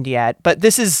legend yet, but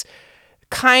this is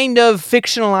kind of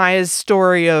fictionalized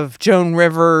story of Joan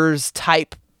Rivers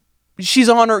type, she's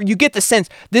on her, you get the sense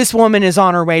this woman is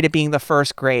on her way to being the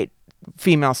first great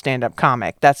female stand-up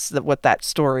comic. That's what that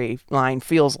storyline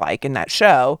feels like in that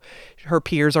show. Her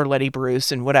peers are Letty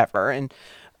Bruce and whatever. And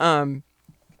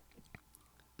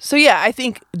so yeah, I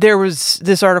think there was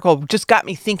this article just got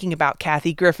me thinking about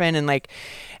Kathy Griffin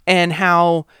and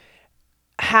how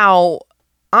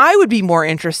I would be more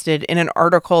interested in an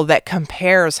article that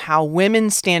compares how women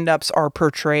stand-ups are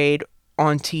portrayed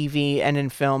on TV and in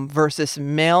film versus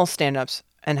male stand-ups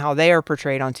and how they are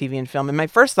portrayed on TV and film. And my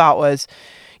first thought was,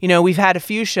 we've had a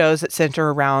few shows that center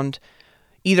around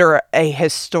either a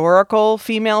historical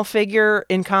female figure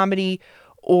in comedy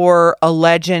or a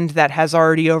legend that has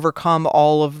already overcome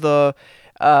all the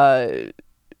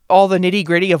nitty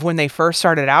gritty of when they first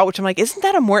started out, which I'm like, isn't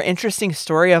that a more interesting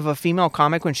story of a female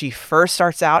comic when she first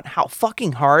starts out, how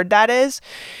fucking hard that is?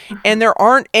 And there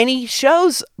aren't any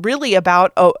shows really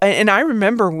about, and I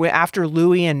remember after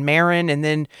Louis and Marin and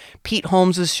then Pete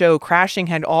Holmes's show Crashing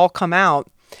had all come out.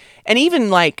 And even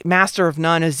like Master of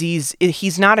None, Aziz,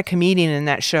 he's not a comedian in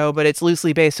that show, but it's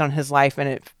loosely based on his life.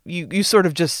 And you sort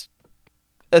of just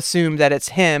assume that it's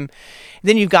him.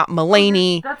 Then you've got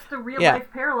Mulaney. That's the real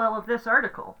life parallel of this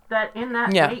article. That in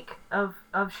that wake of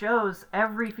shows,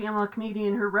 every female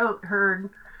comedian who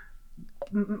heard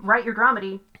write your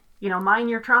dramedy, mine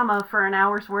your trauma for an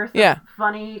hour's worth of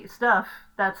funny stuff.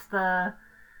 That's the.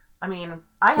 I mean,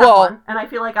 I have one, and I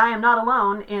feel like I am not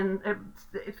alone in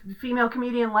female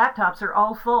comedian laptops are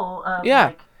all full of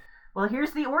well,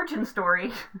 here's the origin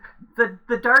story,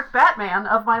 the dark Batman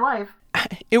of my life.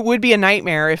 It would be a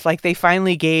nightmare if they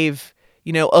finally gave,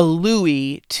 a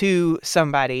Louis to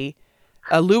somebody,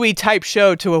 a Louis type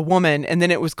show to a woman, and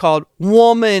then it was called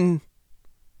Woman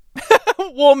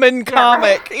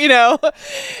comic,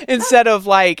 instead of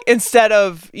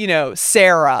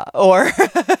Sara or,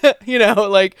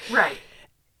 right.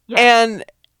 Yeah. And,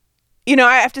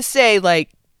 I have to say,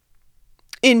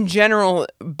 in general,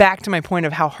 back to my point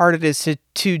of how hard it is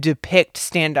to depict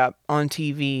stand-up on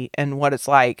TV and what it's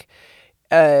like,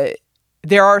 there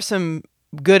are some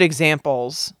good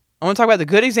examples. I want to talk about the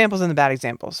good examples and the bad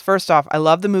examples. First off, I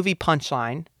love the movie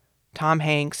Punchline, Tom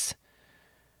Hanks,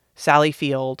 Sally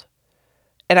Field.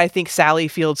 And I think Sally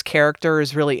Field's character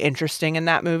is really interesting in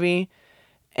that movie.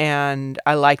 And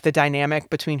I like the dynamic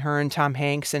between her and Tom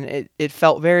Hanks. And it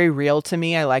felt very real to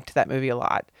me. I liked that movie a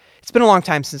lot. It's been a long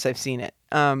time since I've seen it.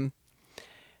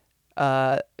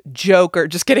 Joker,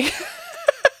 just kidding.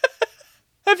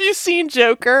 Have you seen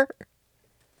Joker?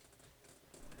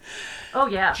 Oh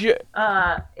yeah.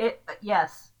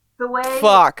 Yes. The way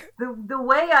the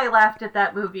way I laughed at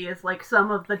that movie is like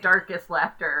some of the darkest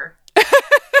laughter.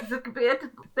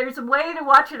 There's a way to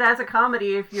watch it as a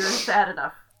comedy if you're sad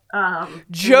enough.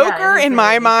 Joker, in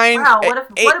my mind, wow,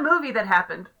 what a movie that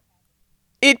happened.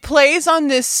 It plays on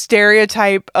this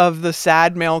stereotype of the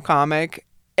sad male comic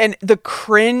and the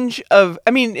cringe of,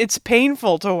 it's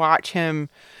painful to watch him,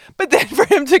 but then for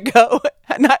him to go,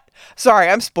 sorry,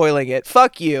 I'm spoiling it.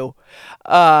 Fuck you.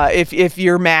 If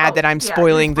you're mad that I'm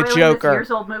spoiling the Joker. This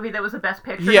years old movie that was a Best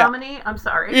Picture nominee. I'm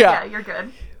sorry. Yeah, you're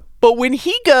good. But when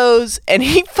he goes and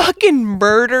he fucking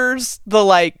murders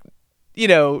the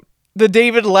the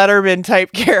David Letterman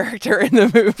type character in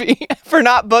the movie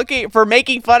for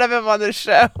making fun of him on the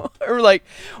show or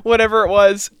whatever it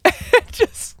was.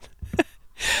 Just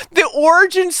the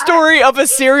origin story of a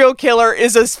serial killer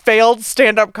is a failed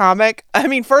stand-up comic.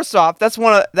 First off,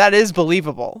 that is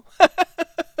believable.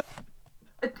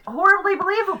 It's horribly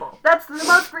believable. That's the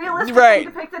most realistic thing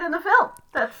depicted in the film.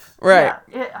 That's right.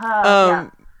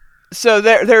 So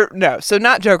so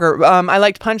not Joker. I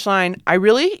liked Punchline. I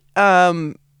really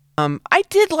I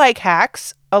did like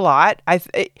Hacks a lot.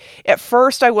 At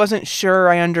first I wasn't sure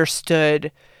I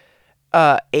understood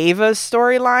Ava's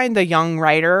storyline, the young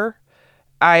writer.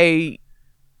 I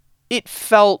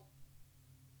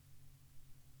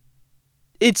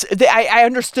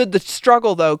understood the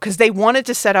struggle though, because they wanted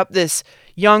to set up this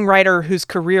young writer whose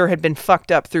career had been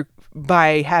fucked up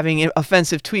by having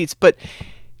offensive tweets, but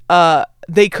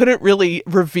they couldn't really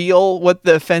reveal what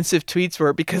the offensive tweets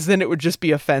were because then it would just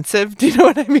be offensive. Do you know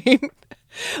what I mean?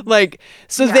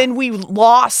 Then we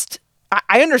lost.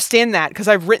 I understand that because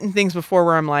I've written things before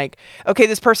where I'm like, okay,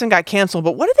 this person got canceled,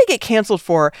 but what did they get canceled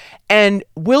for? And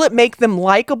will it make them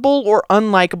likable or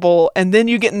unlikable? And then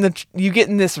you get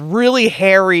in this really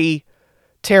hairy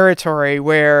territory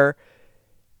where,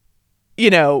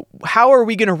 how are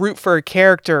we going to root for a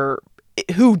character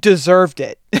who deserved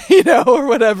it, or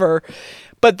whatever.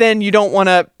 But then you don't want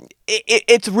to,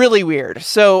 it's really weird.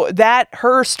 So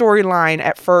her storyline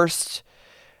at first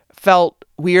felt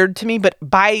weird to me, but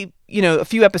by, a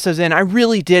few episodes in, I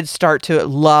really did start to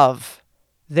love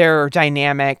their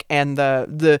dynamic and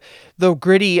the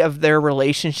gritty of their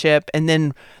relationship. And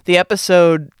then the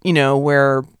episode,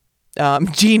 where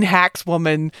Gene Hack's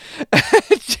woman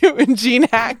when Gene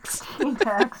Hacks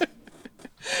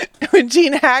when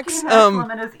Gene Hack's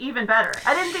woman is even better.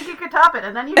 I didn't think you could top it,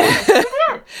 and then you did.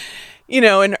 You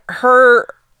did. And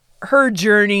her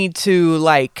journey to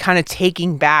like kind of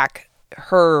taking back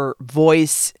her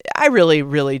voice, I really,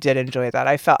 really did enjoy that.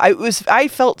 I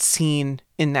felt seen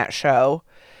in that show,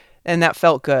 and that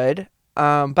felt good.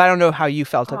 But I don't know how you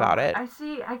felt about it.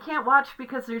 I can't watch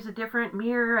because there's a different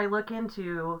mirror I look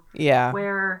into. Yeah.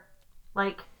 Where,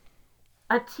 like,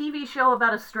 a TV show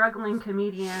about a struggling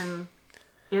comedian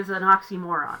is an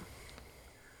oxymoron.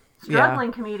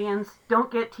 Struggling comedians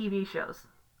don't get TV shows.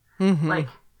 Mm-hmm. Like,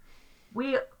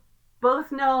 we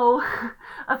both know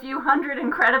a few hundred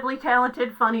incredibly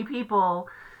talented, funny people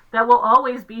that will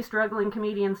always be struggling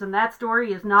comedians, and that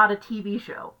story is not a TV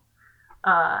show.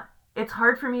 It's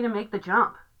hard for me to make the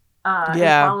jump and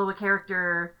follow a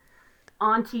character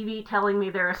on TV telling me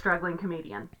they're a struggling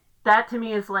comedian. That, to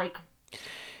me, is like,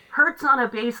 hurts on a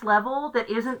base level that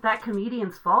isn't that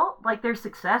comedian's fault. Like, their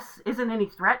success isn't any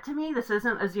threat to me. This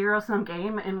isn't a zero-sum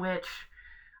game in which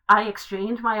I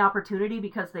exchange my opportunity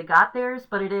because they got theirs,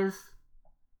 but it is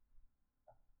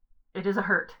a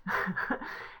hurt.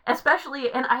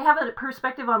 Especially, and I have a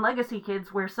perspective on legacy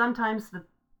kids where sometimes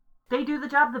they do the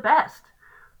job the best.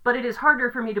 But it is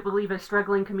harder for me to believe a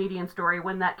struggling comedian story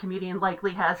when that comedian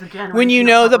likely has a generation when you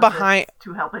know the behind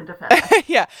to help and defend.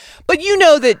 Yeah, but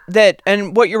that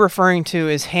and what you're referring to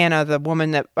is Hannah, the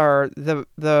woman that, or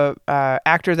the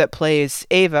actor that plays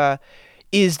Ava,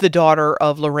 is the daughter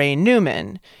of Lorraine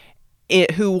Newman,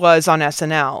 who was on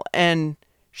SNL, and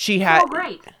she had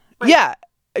great. Yeah,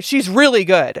 she's really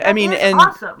good. I mean, and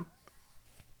awesome.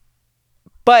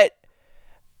 But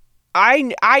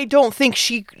I don't think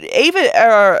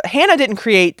Hannah didn't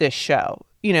create this show.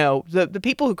 The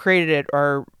people who created it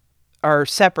are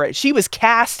separate. She was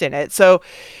cast in it. So,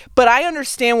 but I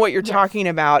understand what you're talking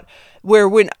about, where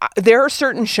when there are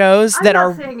certain shows that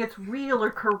are... I'm not saying it's real or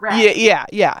correct.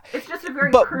 Yeah. It's just a very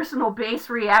personal base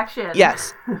reaction.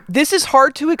 Yes. This is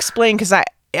hard to explain because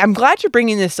I'm glad you're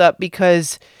bringing this up,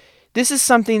 because this is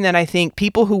something that I think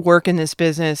people who work in this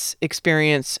business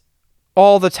experience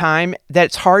all the time,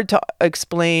 that's hard to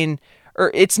explain,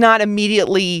 or it's not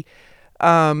immediately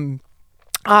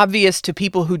obvious to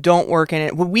people who don't work in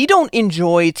it. We don't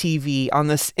enjoy TV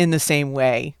in the same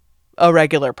way a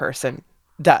regular person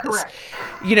does. Correct.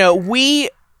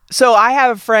 So I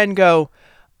have a friend go,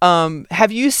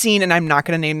 have you seen, and I'm not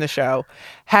going to name the show,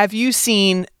 have you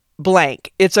seen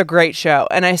blank? It's a great show.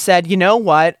 And I said, you know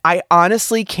what? I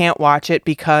honestly can't watch it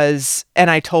because,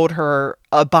 and I told her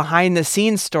a behind the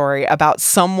scenes story about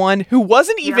someone who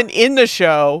wasn't even in the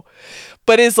show,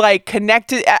 but is like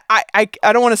connected. I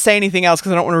don't want to say anything else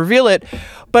because I don't want to reveal it,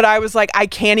 but I was like, I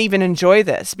can't even enjoy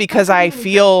this because I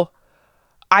feel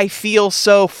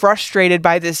so frustrated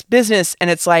by this business. And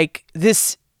it's like,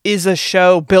 this is a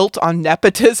show built on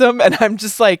nepotism, and I'm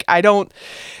just like, I'm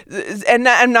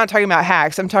not talking about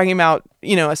Hacks. I'm talking about,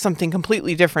 something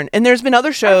completely different. And there's been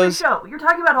other shows. Every show. You're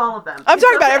talking about all of them. I'm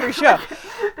talking about every show.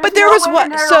 But there was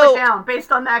one. So down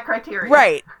based on that criteria.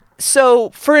 Right. So,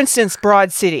 for instance,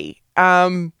 Broad City.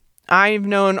 I've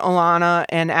known Alana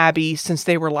and Abby since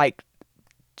they were like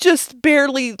just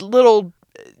barely little,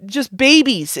 just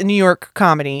babies in New York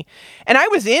comedy. And I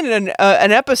was in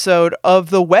an episode of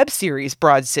the web series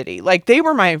Broad City. Like, they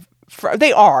were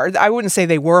they are, I wouldn't say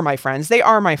they were my friends. They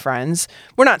are my friends.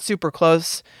 We're not super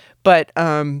close. But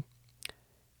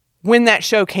when that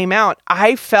show came out,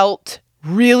 I felt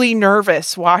really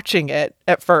nervous watching it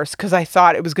at first because I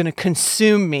thought it was going to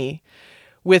consume me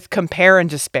with compare and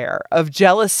despair of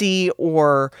jealousy,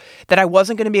 or that I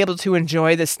wasn't going to be able to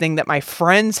enjoy this thing that my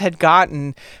friends had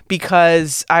gotten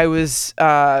because it was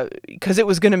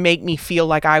going to make me feel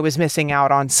like I was missing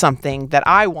out on something that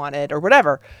I wanted or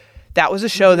whatever. That was a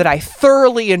show that I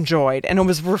thoroughly enjoyed, and it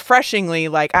was refreshingly,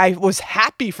 like, I was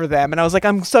happy for them. And I was like,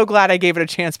 I'm so glad I gave it a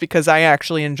chance because I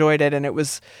actually enjoyed it. And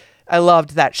I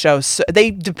loved that show. So they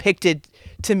depicted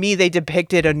a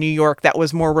New York that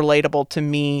was more relatable to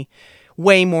me,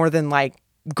 way more than like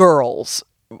Girls,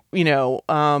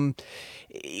 I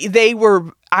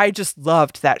just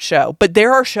loved that show. But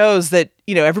there are shows that,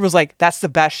 everyone's like, that's the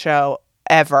best show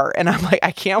ever. And I'm like,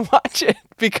 I can't watch it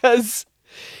because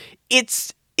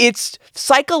it's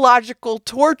psychological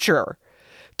torture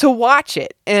to watch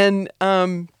it. And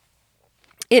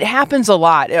it happens a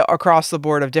lot across the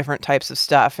board of different types of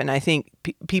stuff. And I think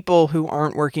people who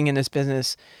aren't working in this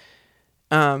business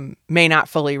may not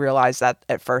fully realize that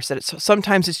at first, that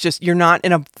sometimes it's just, you're not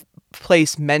in a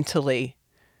place mentally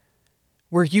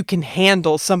where you can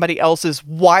handle somebody else's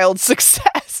wild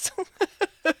success.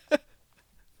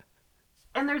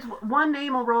 And there's one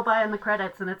name will roll by in the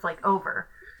credits and it's like over.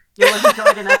 You'll have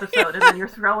enjoyed an episode and then you're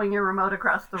throwing your remote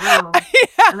across the room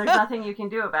and there's nothing you can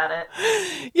do about it.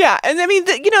 Yeah. And I mean,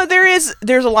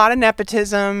 there's a lot of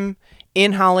nepotism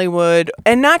in Hollywood,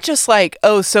 and not just like,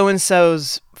 oh,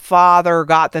 so-and-so's father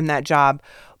got them that job,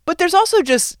 but there's also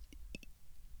just,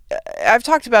 I've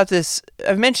talked about this,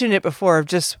 I've mentioned it before, of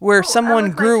just where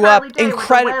someone grew up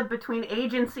incredible. Web between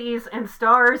agencies and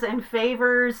stars and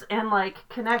favors and like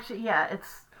connection. Yeah,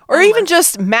 it's. Or even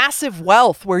just massive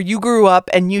wealth where you grew up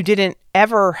and you didn't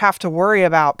ever have to worry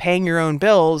about paying your own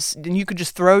bills, and you could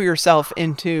just throw yourself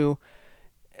into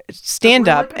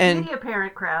stand-up and Wikipedia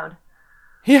parent crowd.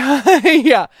 Yeah,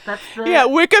 yeah. That's the,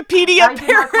 Wikipedia I parent. did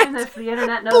not coin this. The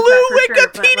internet knows Blue that for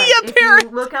Wikipedia sure. But, like, parent.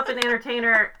 if you look up an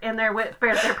entertainer and their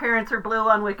parents are blue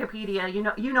on Wikipedia, you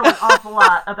know an awful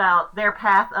lot about their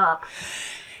path up.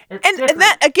 It's and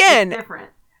that again, it's different.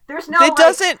 There's no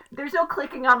there's no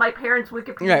clicking on my parents'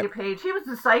 Wikipedia page. He was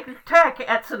a psychic tech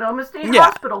at Sonoma State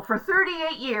Hospital for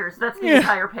 38 years. That's the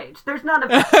entire page. There's none of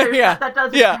that. That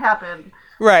doesn't happen.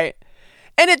 Right.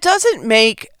 And it doesn't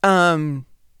make that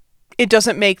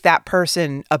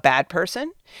person a bad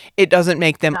person. It doesn't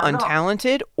make them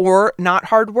untalented or not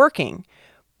hardworking.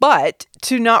 But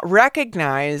to not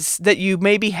recognize that you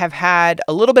maybe have had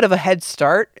a little bit of a head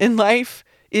start in life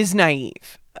is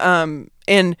naive.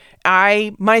 And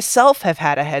I myself have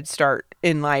had a head start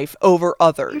in life over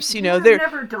others. You have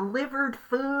never delivered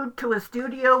food to a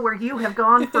studio where you have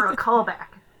gone for a callback.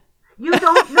 You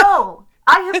don't know.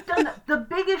 I have done the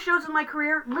biggest shows in my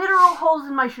career, literal holes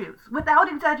in my shoes.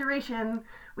 Without exaggeration,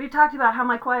 we've talked about how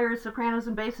my choir is sopranos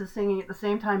and basses singing at the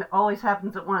same time. It always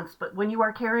happens at once. But when you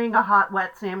are carrying a hot,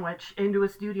 wet sandwich into a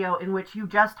studio in which you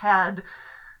just had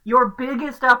your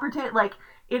biggest opportunity, like,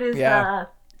 it is,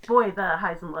 the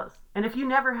highs and lows. And if you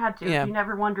never had to, if you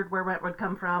never wondered where rent would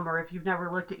come from, or if you've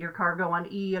never looked at your cargo on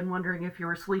E and wondering if you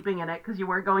were sleeping in it because you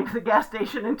weren't going to the gas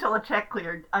station until a check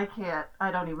cleared, I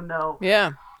don't even know.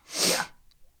 Yeah.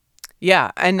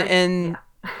 And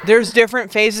there's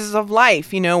different phases of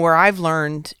life, where I've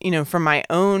learned, from my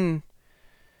own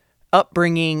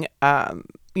upbringing, in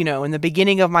the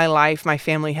beginning of my life, my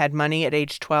family had money at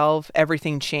age 12,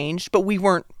 everything changed, but we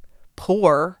weren't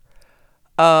poor.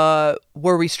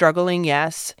 Were we struggling?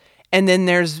 Yes. And then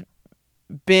there's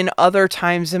been other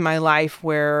times in my life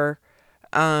where,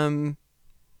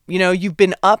 you've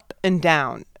been up and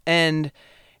down. And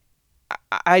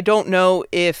I don't know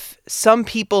if some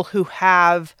people who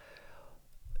have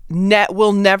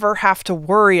will never have to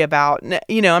worry about,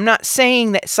 I'm not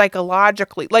saying that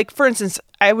psychologically, like, for instance,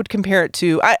 I would compare it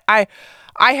to, I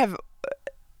have,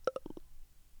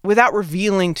 without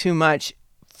revealing too much,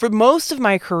 for most of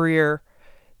my career,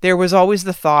 there was always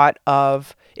the thought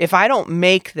of, if I don't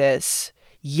make this,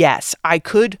 yes, I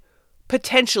could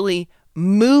potentially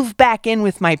move back in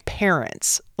with my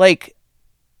parents. Like,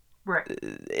 right.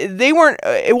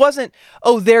 It wasn't,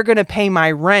 oh, they're going to pay my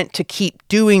rent to keep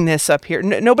doing this up here.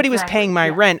 Nobody was paying my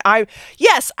rent. I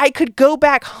could go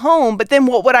back home, but then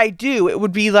what would I do? It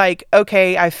would be like,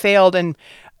 okay, I failed and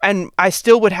I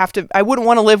still would have to, I wouldn't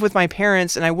want to live with my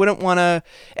parents and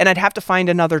I'd have to find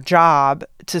another job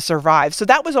to survive. So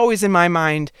that was always in my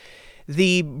mind,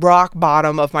 the rock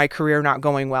bottom of my career not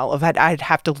going well, I'd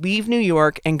have to leave New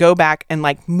York and go back and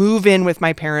like move in with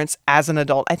my parents as an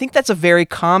adult. I think that's a very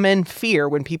common fear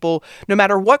when people, no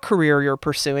matter what career you're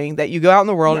pursuing, that you go out in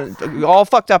the world and you're all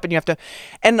fucked up and you have to,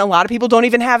 and a lot of people don't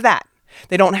even have that.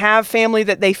 They don't have family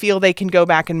that they feel they can go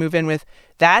back and move in with.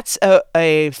 That's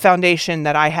a foundation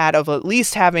that I had of at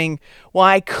least having,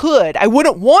 I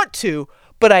wouldn't want to,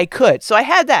 but I could. So I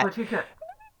had that. But you could.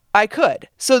 I could.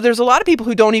 So there's a lot of people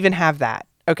who don't even have that.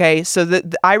 Okay. So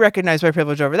that I recognize my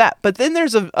privilege over that. But then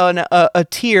there's a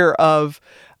tier of,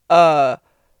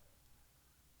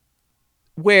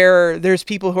 where there's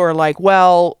people who are like,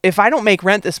 well, if I don't make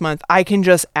rent this month, I can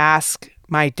just ask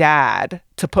my dad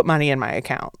to put money in my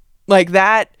account. Like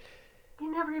that.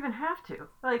 You never even have to.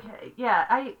 Like,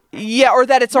 or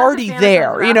that it's already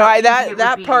there.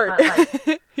 That part.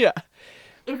 Like, yeah.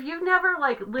 If you've never,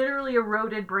 like, literally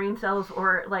eroded brain cells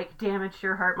or, like, damaged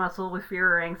your heart muscle with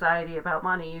fear or anxiety about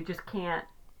money, you just can't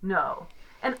know.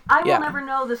 And I will never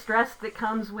know the stress that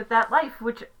comes with that life,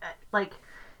 which, like,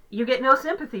 you get no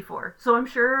sympathy for. So I'm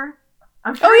sure.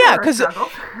 Oh yeah, because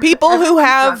people who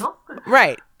have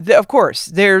right, of course,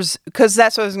 because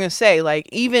that's what I was going to say. Like,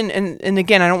 even and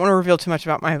again, I don't want to reveal too much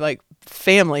about my like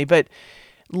family, but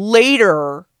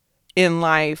later in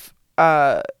life,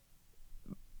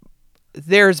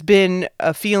 there's been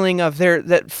a feeling of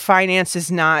that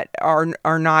finances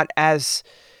are not as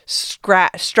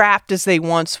strapped as they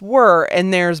once were,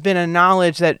 and there's been a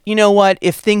knowledge that, you know what,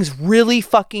 if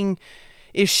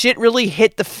shit really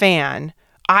hit the fan,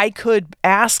 I could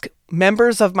ask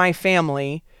members of my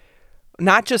family,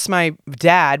 not just my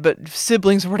dad, but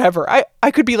siblings or whatever.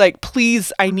 I could be like,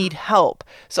 please, I need help.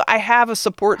 So I have a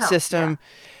support system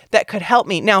that could help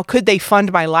me. Now, could they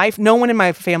fund my life? No one in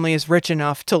my family is rich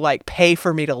enough to like pay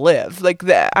for me to live like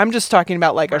that. I'm just talking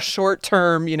about like a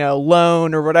short-term,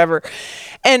 loan or whatever.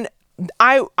 And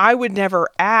I would never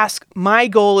ask. My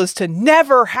goal is to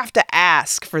never have to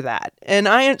ask for that. And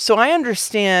I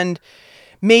understand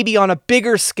maybe on a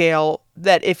bigger scale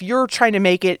that if you're trying to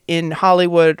make it in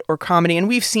Hollywood or comedy, and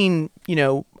we've seen,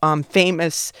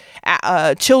 famous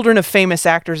children of famous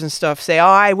actors and stuff say, oh,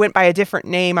 I went by a different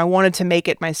name. I wanted to make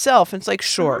it myself. And it's like,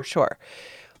 sure.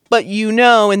 But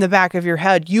in the back of your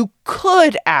head, you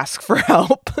could ask for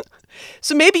help.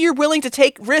 So maybe you're willing to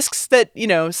take risks that,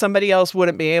 somebody else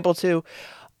wouldn't be able to.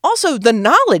 Also, the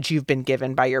knowledge you've been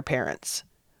given by your parents.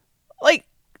 Like,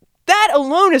 that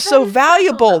alone is so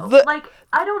valuable.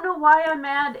 I don't know why I'm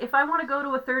mad. If I want to go to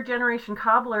a third-generation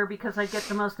cobbler because I get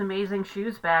the most amazing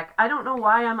shoes back, I don't know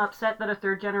why I'm upset that a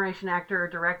third-generation actor or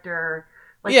director,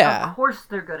 of course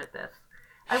they're good at this.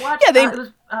 I watched, it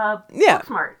was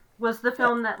Booksmart was the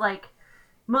film that,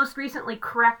 most recently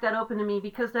cracked that open to me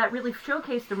because that really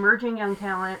showcased emerging young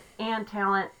talent and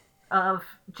talent of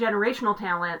generational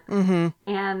talent,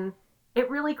 and it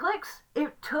really clicks.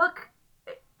 It took,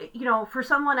 for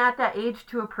someone at that age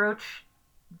to approach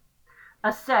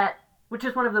a set, which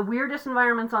is one of the weirdest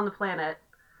environments on the planet,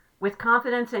 with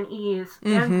confidence and ease,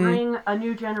 and bring a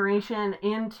new generation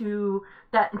into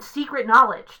that secret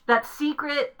knowledge. That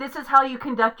secret, this is how you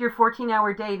conduct your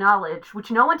 14-hour day knowledge,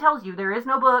 which no one tells you. There is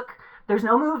no book. There's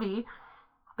no movie.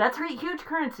 That's huge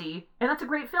currency, and that's a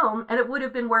great film, and it would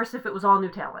have been worse if it was all new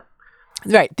talent.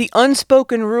 Right. The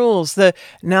unspoken rules, the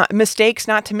mistakes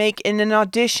not to make in an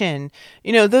audition,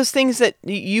 those things that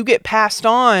you get passed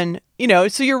on,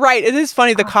 so you're right. It is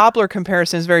funny. The cobbler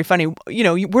comparison is very funny.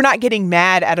 We're not getting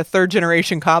mad at a third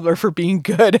generation cobbler for being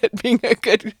good at being a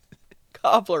good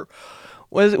cobbler.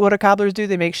 What do cobblers do?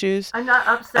 They make shoes? I'm not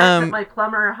upset that my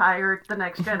plumber hired the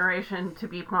next generation to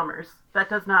be plumbers. That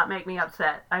does not make me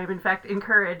upset. I am in fact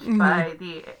encouraged by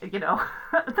the,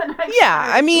 the next.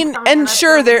 Yeah, I mean, and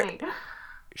sure,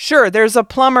 there's a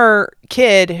plumber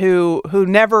kid who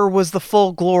never was the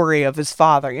full glory of his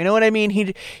father. You know what I mean?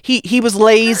 He was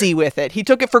lazy with it. He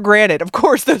took it for granted. Of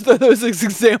course, there's those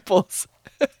examples.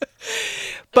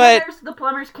 But there's the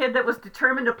plumber's kid that was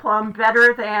determined to plumb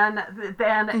better than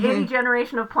any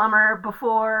generation of plumber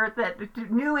before, that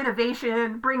new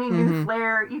innovation, bringing new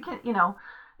flair. You can,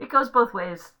 it goes both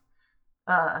ways.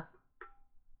 I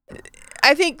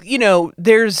think,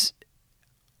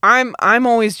 I'm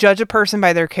always judge a person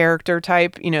by their character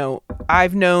type.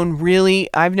 I've known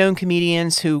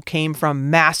comedians who came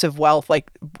from massive wealth,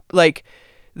 like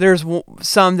there's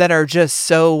some that are just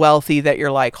so wealthy that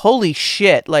you're like, holy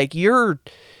shit, like you're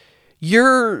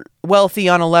wealthy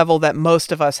on a level that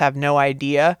most of us have no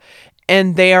idea.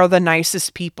 And they are the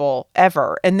nicest people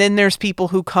ever. And then there's people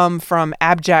who come from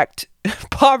abject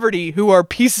poverty who are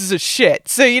pieces of shit.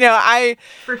 So,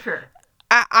 for sure.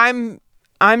 I'm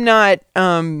not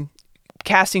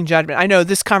casting judgment. I know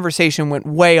this conversation went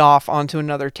way off onto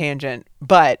another tangent,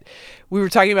 but we were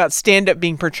talking about stand-up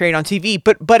being portrayed on TV.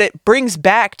 But it brings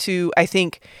back to, I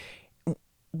think,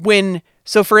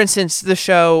 for instance, the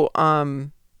show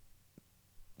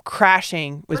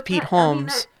Crashing with Pete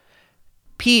Holmes.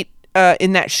 Pete,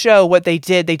 in that show, what they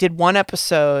did one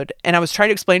episode, and I was trying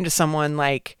to explain to someone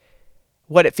like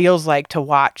what it feels like to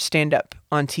watch stand-up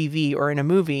on TV or in a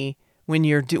movie when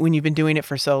you've been doing it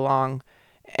for so long,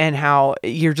 and how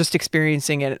you're just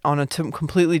experiencing it on a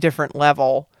completely different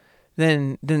level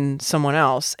than someone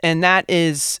else. And that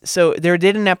is, so they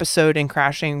did an episode in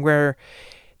Crashing where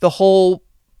the whole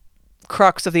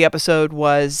crux of the episode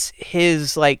was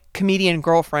his comedian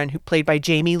girlfriend, who played by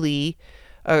Jamie Lee,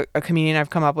 a comedian I've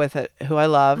come up with who I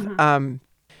love. And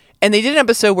they did an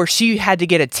episode where she had to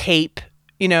get a tape,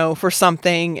 for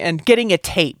something, and getting a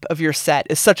tape of your set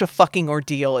is such a fucking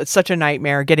ordeal. It's such a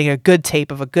nightmare. Getting a good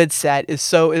tape of a good set is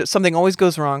something always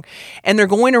goes wrong. And they're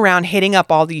going around hitting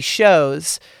up all these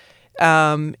shows.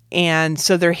 And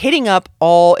so they're hitting up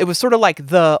it was sort of like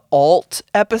the alt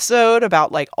episode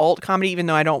about alt comedy, even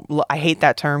though I hate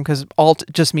that term because alt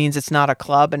just means it's not a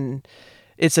club and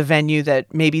it's a venue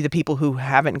that maybe the people who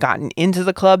haven't gotten into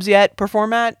the clubs yet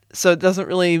perform at. So it doesn't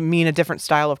really mean a different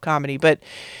style of comedy, but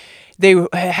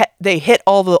they hit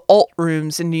all the alt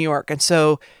rooms in New York. And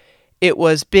so it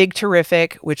was Big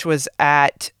Terrific, which was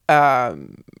at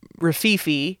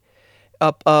Rafifi,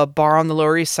 up a bar on the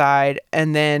Lower East Side,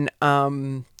 and then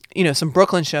some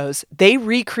Brooklyn shows. They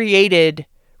recreated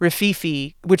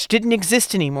Rafifi, which didn't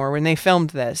exist anymore when they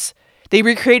filmed this. They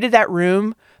recreated that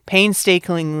room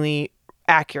painstakingly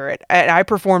accurate. And I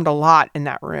performed a lot in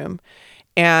that room.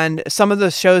 And some of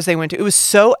the shows they went to, it was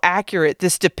so accurate,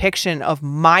 this depiction of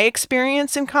my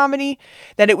experience in comedy,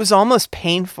 that it was almost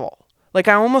painful. Like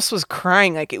I almost was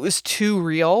crying, like it was too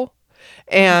real.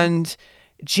 And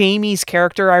Jamie's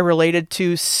character I related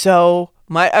to so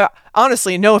much.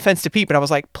 Honestly, no offense to Pete, but I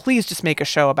was like, please just make a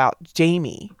show about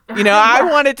Jamie. I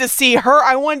wanted to see her.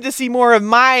 I wanted to see more of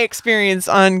my experience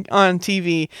on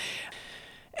TV.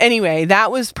 Anyway,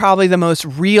 that was probably the most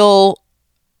real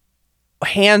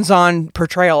hands-on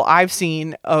portrayal I've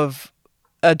seen of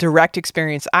a direct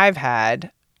experience I've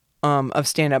had of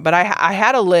stand-up. But I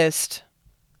had a list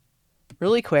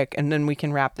really quick, and then we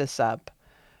can wrap this up,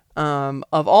 of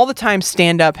all the times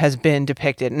stand-up has been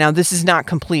depicted. Now, this is not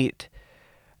complete.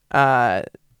 And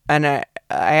I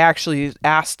actually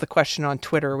asked the question on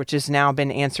Twitter, which has now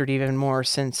been answered even more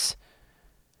since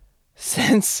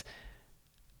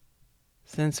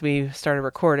we started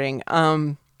recording.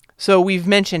 So we've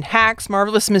mentioned Hacks,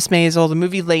 Marvelous Miss Maisel, the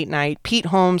movie Late Night, Pete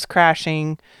Holmes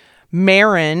Crashing,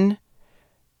 Marin,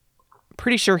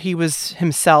 pretty sure he was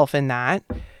himself in that,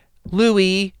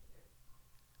 Louis,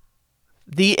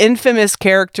 the infamous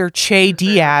character Che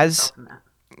Diaz.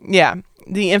 Yeah,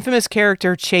 the infamous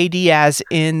character Che Diaz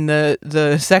in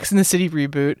the Sex and the City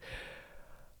reboot.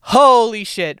 Holy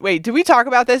shit. Wait, did we talk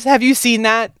about this? Have you seen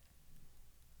that?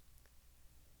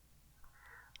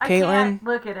 I Caitlin? can't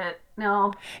look at it.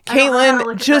 No.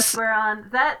 Caitlin, just... We're on.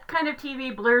 That kind of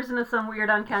TV blurs into some weird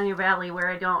uncanny valley where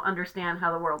I don't understand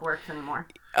how the world works anymore.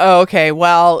 Oh, okay.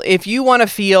 Well, if you want to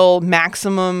feel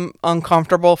maximum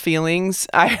uncomfortable feelings,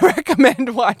 I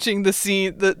recommend watching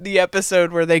the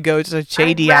episode where they go to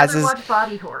Che Diaz's... I'd rather watch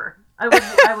body horror. I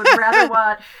would rather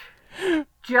watch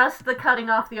just the cutting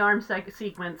off the arm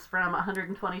sequence from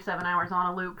 127 hours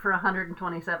on a loop for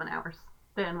 127 hours.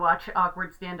 Than watch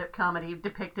awkward stand-up comedy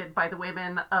depicted by the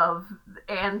women of,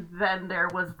 and then there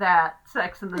was that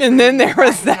Sex and the City. And then there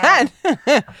was that.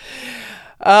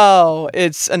 Oh,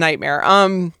 it's a nightmare.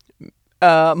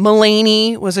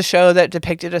 Mulaney was a show that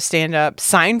depicted a stand-up.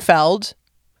 Seinfeld.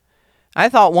 I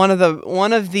thought one of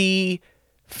the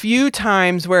few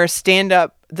times where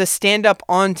the stand-up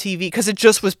on TV, because it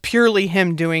just was purely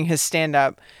him doing his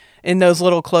stand-up. In those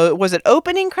little was it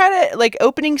opening credit, like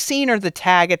opening scene, or the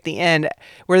tag at the end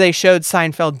where they showed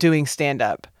Seinfeld doing stand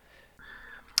up?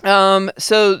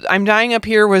 So I'm Dying Up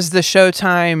Here was the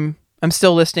Showtime. I'm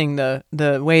still listing the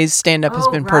ways stand up has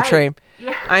been portrayed.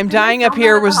 Yeah. I'm Dying Up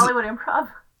Here was Hollywood Improv.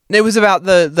 It was about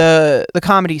the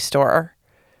Comedy Store.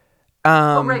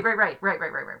 Right.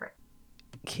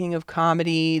 King of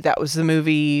Comedy. That was the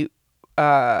movie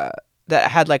that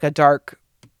had like a dark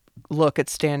look at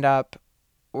stand up,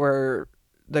 where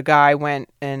the guy went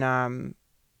and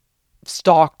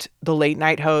stalked the late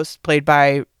night host, played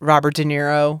by Robert De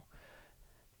Niro,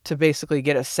 to basically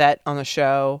get a set on the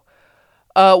show.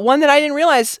 One that I didn't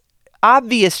realize,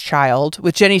 Obvious Child,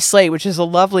 with Jenny Slate, which is a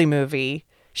lovely movie.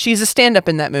 She's a stand-up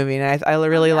in that movie, and I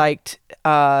really liked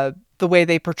the way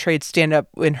they portrayed stand-up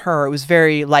in her. It was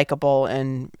very likable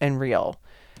and real.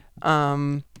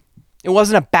 It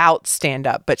wasn't about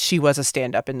stand-up, but she was a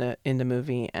stand-up in the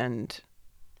movie, and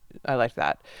I like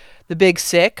that. The Big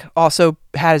Sick also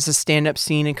has a stand-up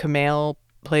scene, and Kumail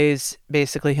plays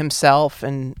basically himself,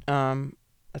 and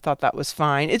I thought that was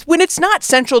fine. It's when it's not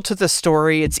central to the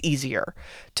story, it's easier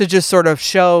to just sort of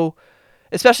show,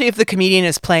 especially if the comedian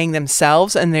is playing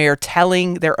themselves and they're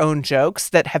telling their own jokes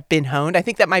that have been honed. I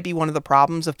think that might be one of the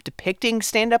problems of depicting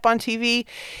stand-up on TV,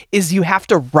 is you have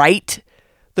to write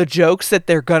the jokes that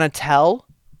they're gonna tell,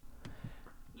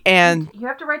 and you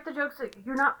have to write the jokes that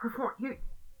you're not performing.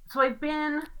 So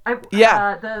one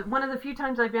of the few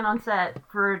times I've been on set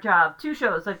for a job, 2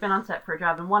 shows I've been on set for a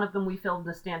job, and one of them we filmed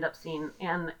the stand-up scene,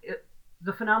 and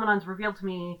the phenomenon's revealed to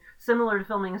me, similar to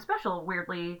filming a special,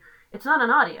 weirdly, it's not an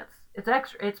audience.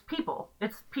 It's people.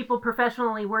 It's people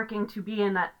professionally working to be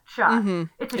in that shot. Mm-hmm.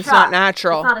 It's shot. Not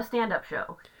natural. It's not a stand-up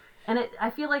show. And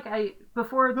I feel like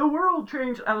before the world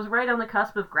changed, I was right on the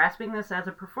cusp of grasping this as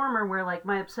a performer, where like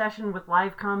my obsession with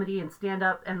live comedy and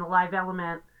stand-up and the live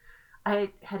element,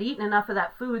 I had eaten enough of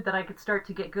that food that I could start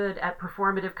to get good at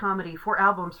performative comedy for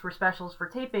albums, for specials, for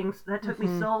tapings. That took me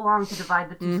so long to divide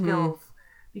the two skills,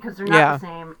 because they're not the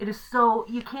same. It is so,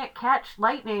 you can't catch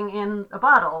lightning in a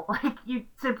bottle. Like, you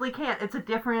simply can't. It's a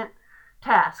different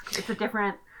task. It's a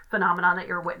different phenomenon that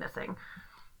you're witnessing.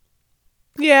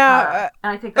 Yeah,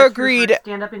 and I think that's agreed. true for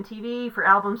stand-up and TV, for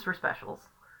albums, for specials.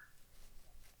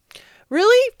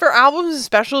 Really? For albums and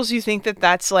specials, you think that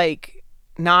that's like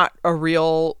not a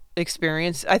real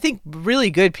experience? I think really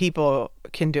good people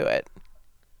can do it.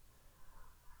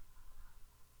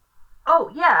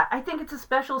 Oh, yeah, I think it's a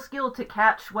special skill to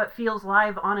catch what feels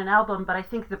live on an album, but I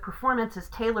think the performance is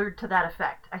tailored to that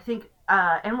effect. I think,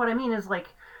 and what I mean is, like,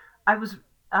 I was,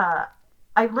 I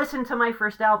listened to my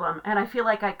first album, and I feel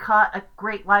like I caught a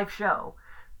great live show.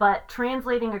 But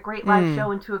translating a great live show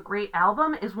into a great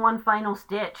album is one final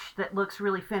stitch that looks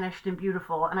really finished and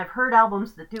beautiful. And I've heard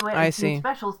albums that do it and seen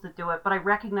specials that do it, but I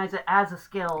recognize it as a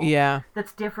skill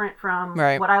that's different from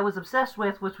what I was obsessed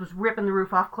with, which was ripping the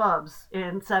roof off clubs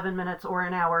in 7 minutes or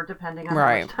an hour, depending on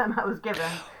how much time I was given.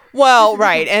 Well,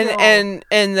 right, and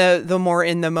the more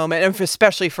in the moment, and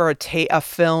especially for a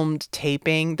filmed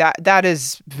taping, that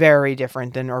is very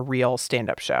different than a real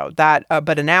stand-up show. That,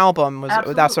 but an album was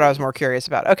that's what I was more curious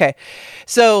about. Okay,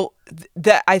 so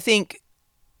that I think,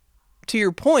 to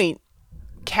your point,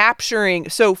 capturing.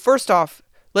 So first off,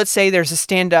 let's say there's a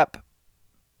stand-up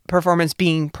performance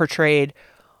being portrayed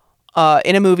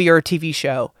in a movie or a TV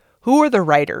show. Who are the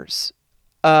writers?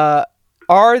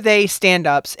 Are they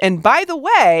stand-ups? And by the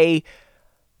way,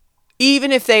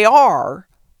 even if they are,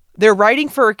 they're writing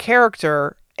for a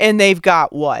character and they've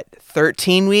got,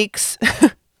 13 weeks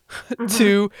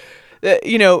to,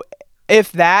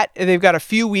 if that, they've got a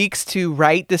few weeks to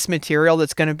write this material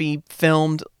that's going to be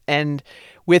filmed and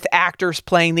with actors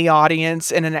playing the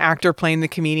audience and an actor playing the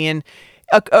comedian.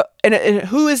 And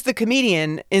who is the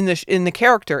comedian in the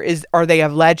character? Are they a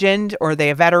legend? Or are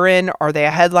they a veteran? Are they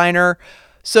a headliner?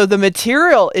 So the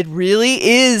material, it really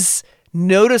is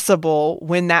noticeable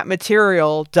when that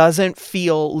material doesn't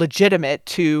feel legitimate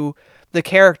to the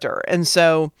character. And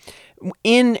so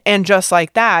and just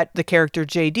like that, the character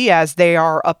J. Diaz, they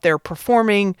are up there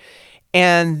performing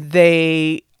and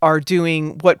they are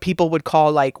doing what people would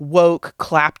call like woke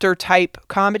clapter type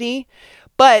comedy.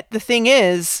 But the thing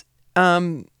is,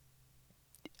 I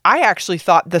actually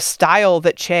thought the style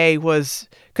that Che was,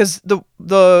 because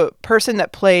the person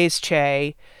that plays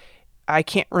Che, I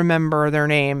can't remember their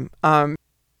name,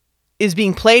 is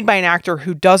being played by an actor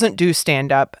who doesn't do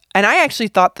stand-up. And I actually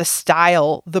thought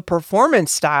the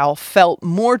performance style felt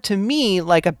more to me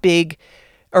like a big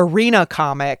arena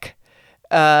comic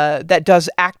that does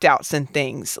act outs and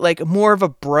things. Like more of a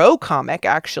bro comic,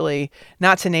 actually,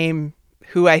 not to name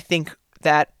who I think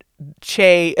that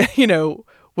Che,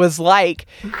 was like.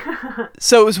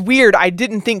 So it was weird. I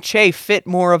didn't think Che fit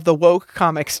more of the woke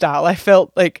comic style. I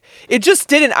felt like it just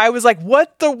didn't. I was like,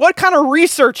 what kind of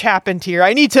research happened here?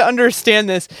 I need to understand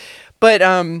this. But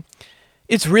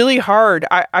it's really hard.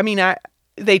 I mean,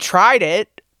 they tried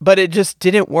it, but it just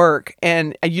didn't work.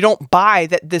 And you don't buy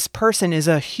that this person is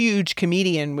a huge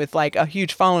comedian with like a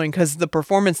huge following because the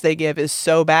performance they give is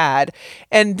so bad.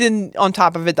 And then on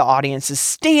top of it, the audience is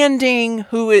standing,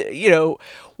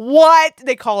 what?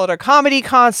 They call it a comedy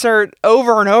concert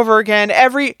over and over again.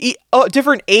 Every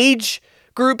different age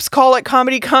groups call it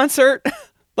comedy concert.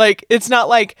 Like, it's not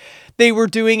like they were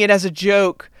doing it as a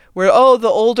joke where, the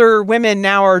older women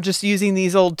now are just using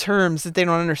these old terms that they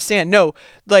don't understand. No,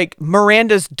 like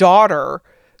Miranda's daughter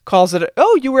calls it,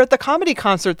 you were at the comedy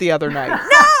concert the other night.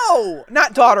 No,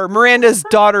 not daughter, Miranda's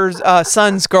daughter's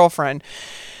son's girlfriend.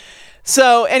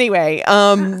 So anyway,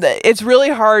 it's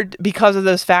really hard because of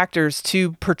those factors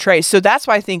to portray. So that's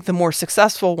why I think the more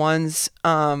successful ones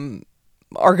are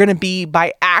going to be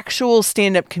by actual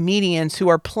stand-up comedians who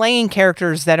are playing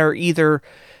characters that are either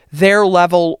their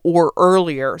level or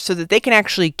earlier, so that they can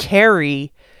actually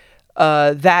carry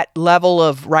that level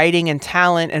of writing and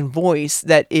talent and voice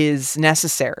that is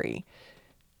necessary.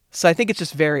 So I think it's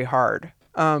just very hard.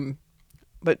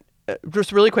 But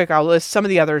just really quick, I'll list some of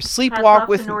the others. Sleepwalk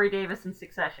with Nori Davis in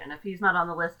Succession. If he's not on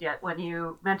the list yet, when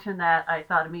you mentioned that, I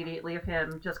thought immediately of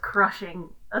him just crushing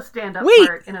a stand-up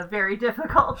part in a very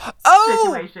difficult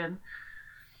situation.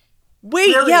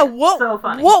 Wait, Brilliant. Yeah, what? So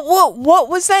funny. What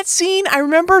was that scene? I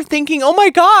remember thinking, "Oh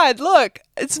my God, look,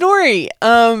 it's Nori."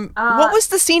 What was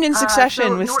the scene in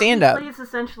Succession with stand-up? He plays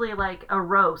essentially like a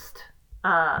roast.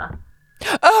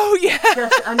 Oh yeah,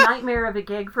 just a nightmare of a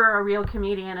gig for a real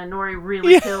comedian, and Nori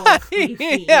really kills Steve's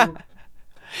scene.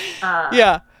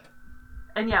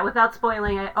 And without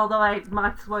spoiling it, although I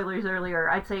mocked spoilers earlier,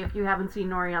 I'd say if you haven't seen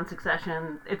Nori on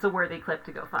Succession, it's a worthy clip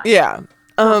to go find. Yeah.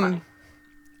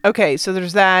 Okay, so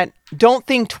there's that. Don't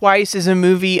Think Twice is a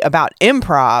movie about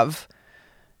improv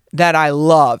that I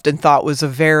loved and thought was a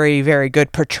very, very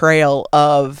good portrayal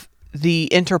of the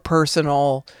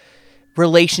interpersonal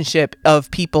relationship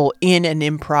of people in an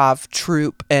improv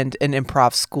troupe and an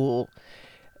improv school.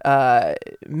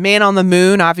 Man on the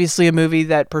Moon, obviously a movie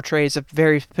that portrays a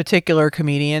very particular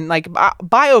comedian. Like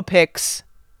biopics,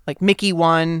 like Mickey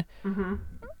One. Mm-hmm.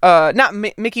 Not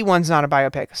Mickey One's not a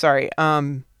biopic. Sorry.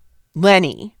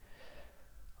 Lenny,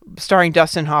 starring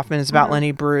Dustin Hoffman, is about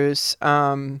Lenny Bruce.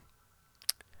 There's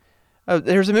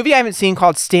a movie I haven't seen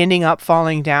called Standing Up,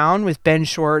 Falling Down with Ben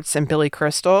Schwartz and Billy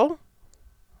Crystal.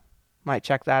 Might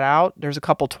check that out. There's a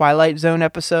couple Twilight Zone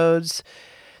episodes.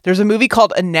 There's a movie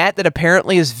called Annette that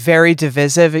apparently is very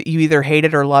divisive. You either hate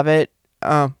it or love it.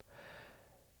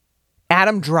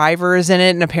 Adam Driver is in it,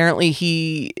 and apparently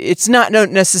it's not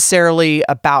necessarily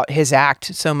about his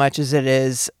act so much as it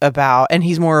is about, and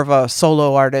he's more of a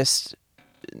solo artist,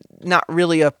 not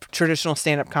really a traditional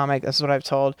stand-up comic. That's what I've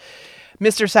told.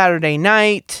 Mr. Saturday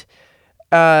Night.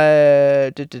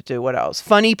 What else?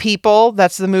 Funny People.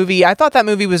 That's the movie. I thought that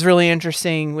movie was really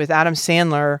interesting with Adam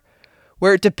Sandler,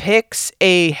 where it depicts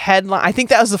a headline. I think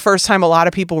that was the first time a lot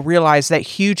of people realized that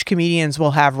huge comedians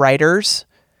will have writers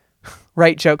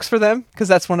write jokes for them, because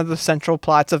that's one of the central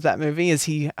plots of that movie is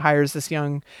he hires this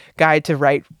young guy to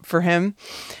write for him.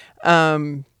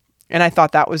 And I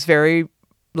thought that was very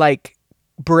like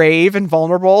brave and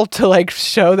vulnerable to like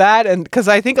show that, and because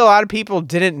I think a lot of people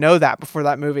didn't know that before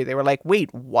that movie. They were like,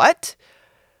 wait, what?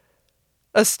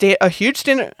 A huge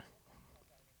stand?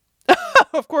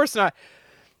 Of course not.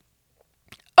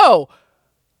 Oh,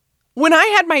 when I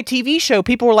had my TV show,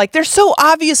 people were like, they're so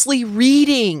obviously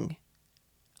reading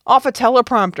off a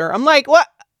teleprompter. I'm like, what?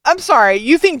 I'm sorry.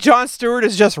 You think Jon Stewart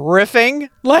is just riffing?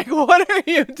 Like, what are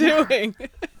you doing?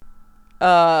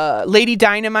 Lady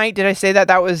Dynamite. Did I say that?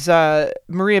 That was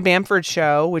Maria Bamford's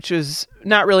show, which was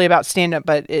not really about stand-up,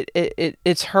 but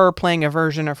it's her playing a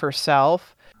version of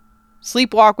herself.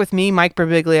 Sleepwalk with Me, Mike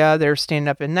Birbiglia. There's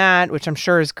stand-up in that, which I'm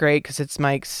sure is great because it's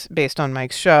based on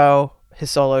Mike's show, his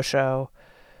solo show.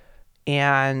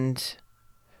 And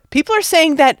people are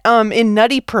saying that in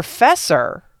Nutty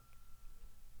Professor,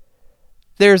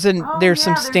 there's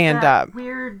some stand-up.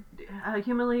 Weird,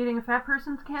 humiliating a fat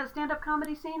person's stand-up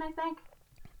comedy scene, I think.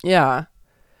 Yeah.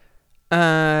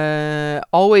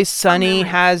 Always Sunny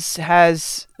has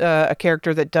a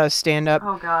character that does stand-up.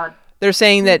 Oh, God. They're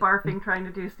saying that barfing trying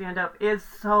to do stand-up is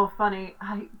so funny.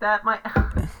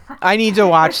 I need to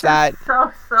watch that.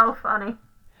 So funny.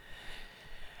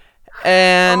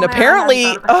 And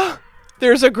apparently,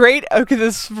 there's a great. Okay,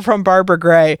 this is from Barbara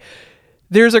Gray.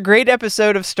 There's a great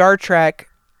episode of Star Trek: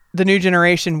 The New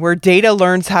Generation where Data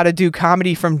learns how to do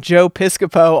comedy from Joe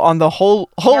Piscopo on the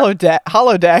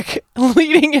holodeck,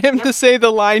 leading him to say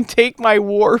the line, "Take my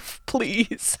Worf,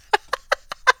 please."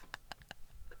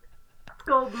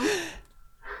 Golden.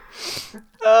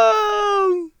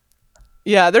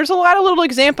 Yeah, there's a lot of little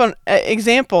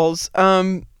examples.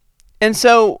 And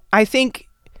so I think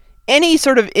any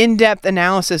sort of in-depth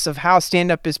analysis of how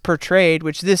stand-up is portrayed,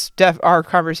 which our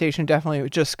conversation definitely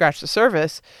just scratched the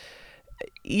surface.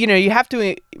 You know, you have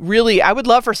to really, I would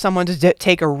love for someone to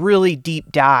take a really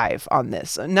deep dive on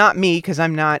this. Not me, because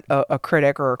I'm not a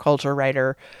critic or a culture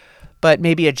writer, but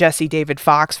maybe a Jesse David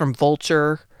Fox from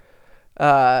Vulture,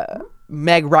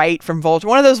 Meg Wright from Vulture,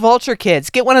 one of those Vulture kids.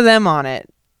 Get one of them on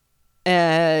it.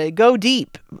 Go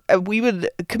deep.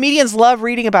 Comedians love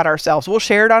reading about ourselves. We'll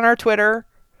share it on our Twitter.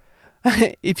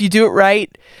 If you do it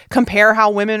right, compare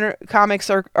how women comics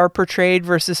are portrayed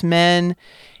versus men.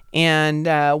 And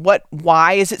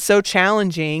why is it so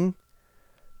challenging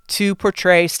to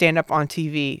portray stand-up on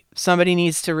TV? Somebody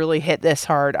needs to really hit this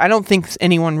hard. I don't think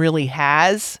anyone really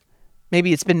has.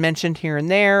 Maybe it's been mentioned here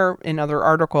and there in other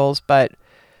articles, but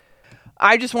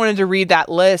I just wanted to read that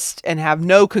list and have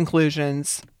no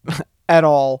conclusions at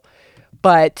all.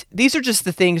 But these are just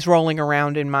the things rolling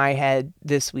around in my head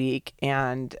this week.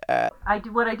 And I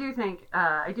do think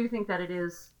that it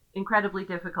is incredibly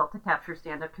difficult to capture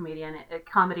stand-up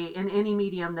comedy in any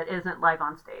medium that isn't live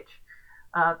on stage.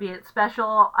 Be it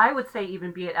special, I would say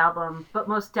even be it album, but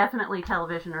most definitely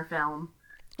television or film.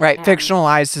 Right,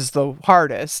 fictionalized is the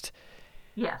hardest.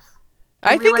 Yes.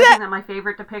 I think that my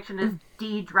favorite depiction is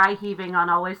Dee dry heaving on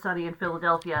Always Sunny in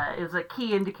Philadelphia is a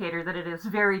key indicator that it is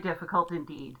very difficult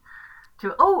indeed.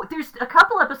 There's a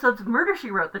couple episodes of Murder, She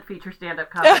Wrote that feature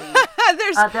stand-up comedy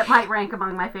that might rank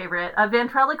among my favorite. A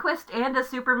ventriloquist and a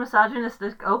super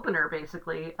misogynistic opener,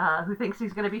 basically, who thinks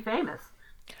he's going to be famous.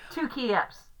 2 key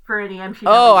eps for any MCW.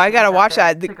 Oh, I got to watch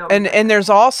that. And there's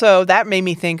also, that made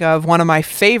me think of one of my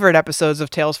favorite episodes of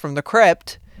Tales from the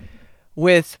Crypt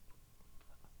with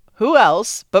who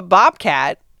else but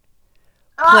Bobcat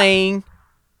playing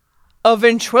a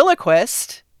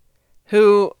ventriloquist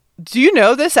who... Do you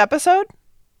know this episode?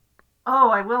 Oh,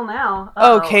 I will now.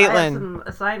 Oh, I have Caitlin. some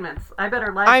assignments. I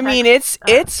better live I mean,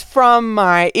 it's from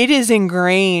it is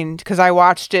ingrained because I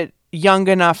watched it young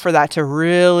enough for that to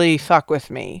really fuck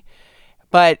with me.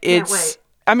 But Can't wait.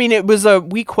 I mean,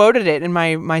 we quoted it in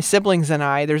my siblings and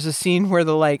I. There's a scene where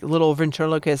the like little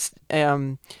ventriloquist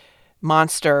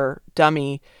monster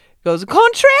dummy goes,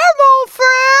 "Contraire, mon frère!"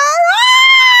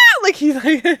 Ah! Like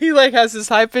he like has this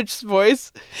high pitched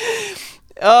voice.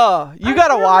 Oh, you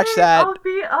gotta watch that.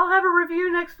 I'll have a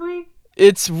review next week.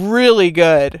 It's really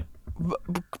good.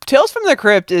 Tales from the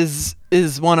Crypt is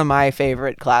one of my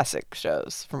favorite classic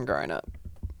shows from growing up.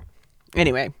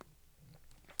 Anyway,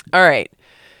 all right,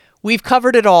 we've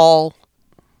covered it all.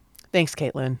 Thanks,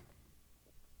 Caitlin.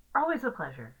 Always a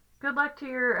pleasure. Good luck to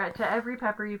your to every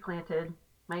pepper you planted.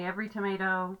 May every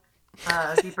tomato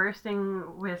be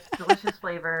bursting with delicious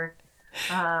flavor.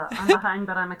 I'm behind,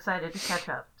 but I'm excited to catch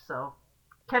up. So,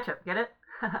 ketchup, get it?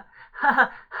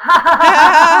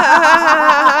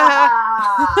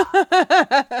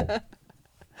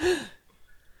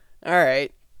 All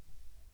right.